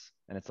McDonald's.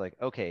 And it's like,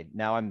 okay,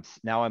 now I'm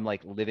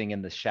like living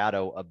in the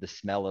shadow of the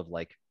smell of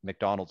like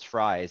McDonald's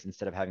fries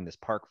instead of having this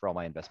park for all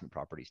my investment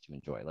properties to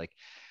enjoy. Like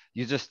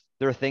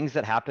there are things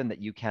that happen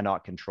that you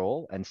cannot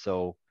control. And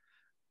so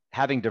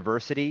having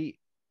diversity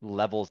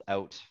levels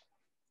out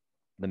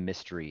the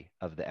mystery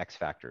of the X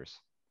factors.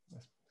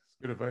 That's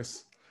good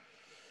advice.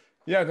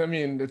 Yeah, I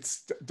mean,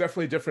 it's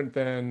definitely different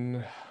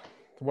than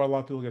what a lot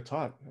of people get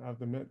taught, I have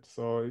to admit.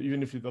 So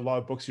even if a lot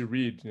of books you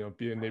read,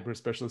 be a neighborhood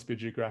specialist, be a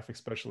geographic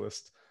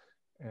specialist.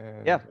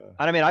 And yeah.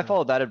 And I mean, I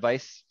followed that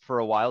advice for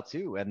a while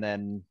too. And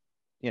then,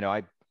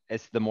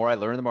 it's the more I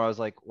learned, the more I was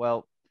like,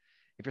 well,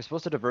 if you're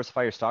supposed to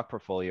diversify your stock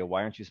portfolio,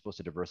 why aren't you supposed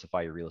to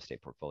diversify your real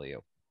estate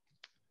portfolio?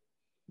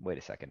 Wait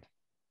a second.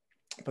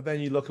 But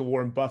then you look at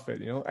Warren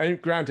Buffett,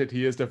 and granted,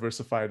 he is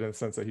diversified in the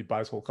sense that he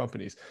buys whole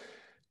companies.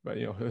 But,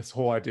 his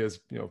whole idea is,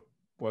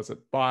 was it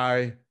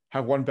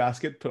have one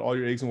basket, put all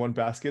your eggs in one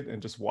basket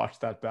and just watch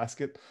that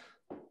basket?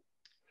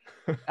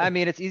 I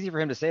mean, it's easy for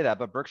him to say that,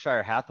 but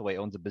Berkshire Hathaway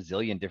owns a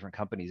bazillion different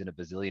companies in a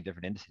bazillion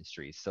different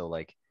industries. So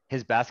like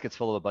his basket's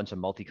full of a bunch of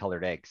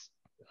multicolored eggs.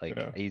 Like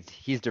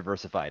he's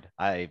diversified.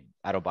 I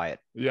don't buy it.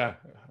 Yeah,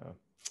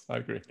 I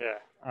agree. Yeah,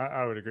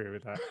 I would agree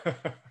with that.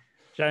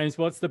 James,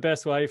 what's the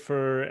best way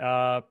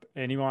for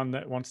anyone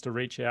that wants to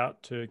reach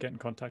out to get in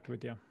contact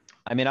with you?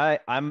 I mean,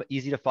 I'm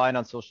easy to find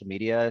on social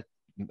media,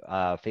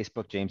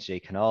 Facebook, James J.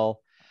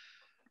 Knull,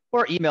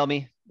 or email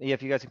me.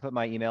 If you guys can put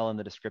my email in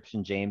the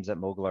description,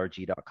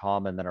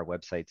 james@mogulrg.com, and then our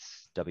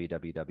website's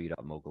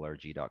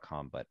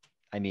www.mogulrg.com. But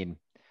I mean,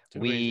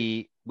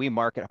 we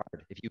market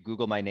hard. If you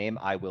Google my name,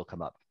 I will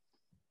come up.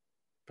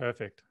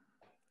 Perfect.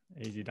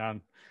 Easy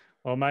done.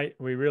 Well, mate,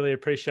 we really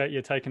appreciate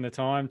you taking the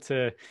time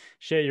to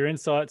share your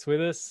insights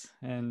with us.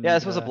 And yeah,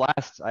 this was a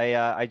blast.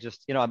 I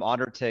just, I'm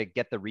honored to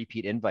get the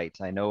repeat invite.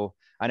 I know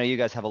you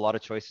guys have a lot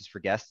of choices for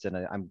guests, and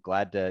I'm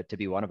glad to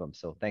be one of them.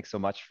 So thanks so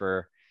much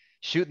for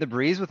shooting the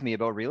breeze with me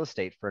about real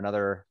estate for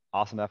another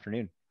awesome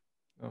afternoon.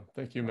 Oh,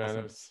 thank you,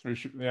 man. Awesome.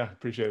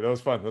 Appreciate it. That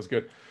was fun. That was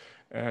good.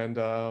 And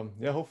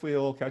hopefully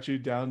I'll catch you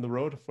down the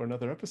road for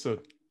another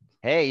episode.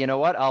 Hey, you know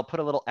what? I'll put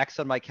a little X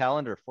on my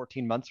calendar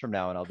 14 months from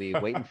now, and I'll be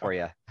waiting for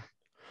you.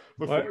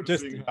 Look forward to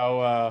seeing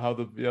how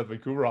the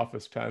Vancouver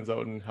office pans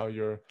out and how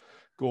your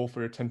goal for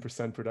your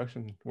 10%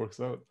 production works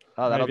out.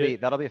 Oh,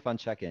 that'll be a fun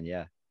check-in.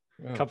 Yeah.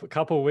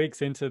 Couple of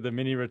weeks into the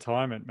mini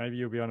retirement, maybe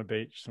you'll be on a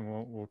beach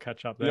and we'll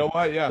catch up there. You know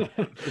what? Yeah,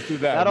 let's do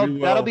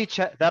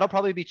that. That'll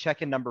probably be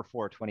check-in number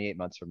 4, 28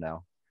 months from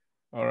now.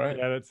 All right.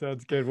 Yeah, that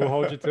sounds good. We'll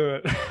hold you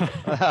to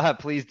it.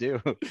 Please do.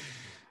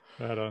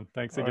 Right on.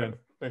 Thanks again.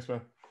 Right. Thanks,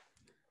 man.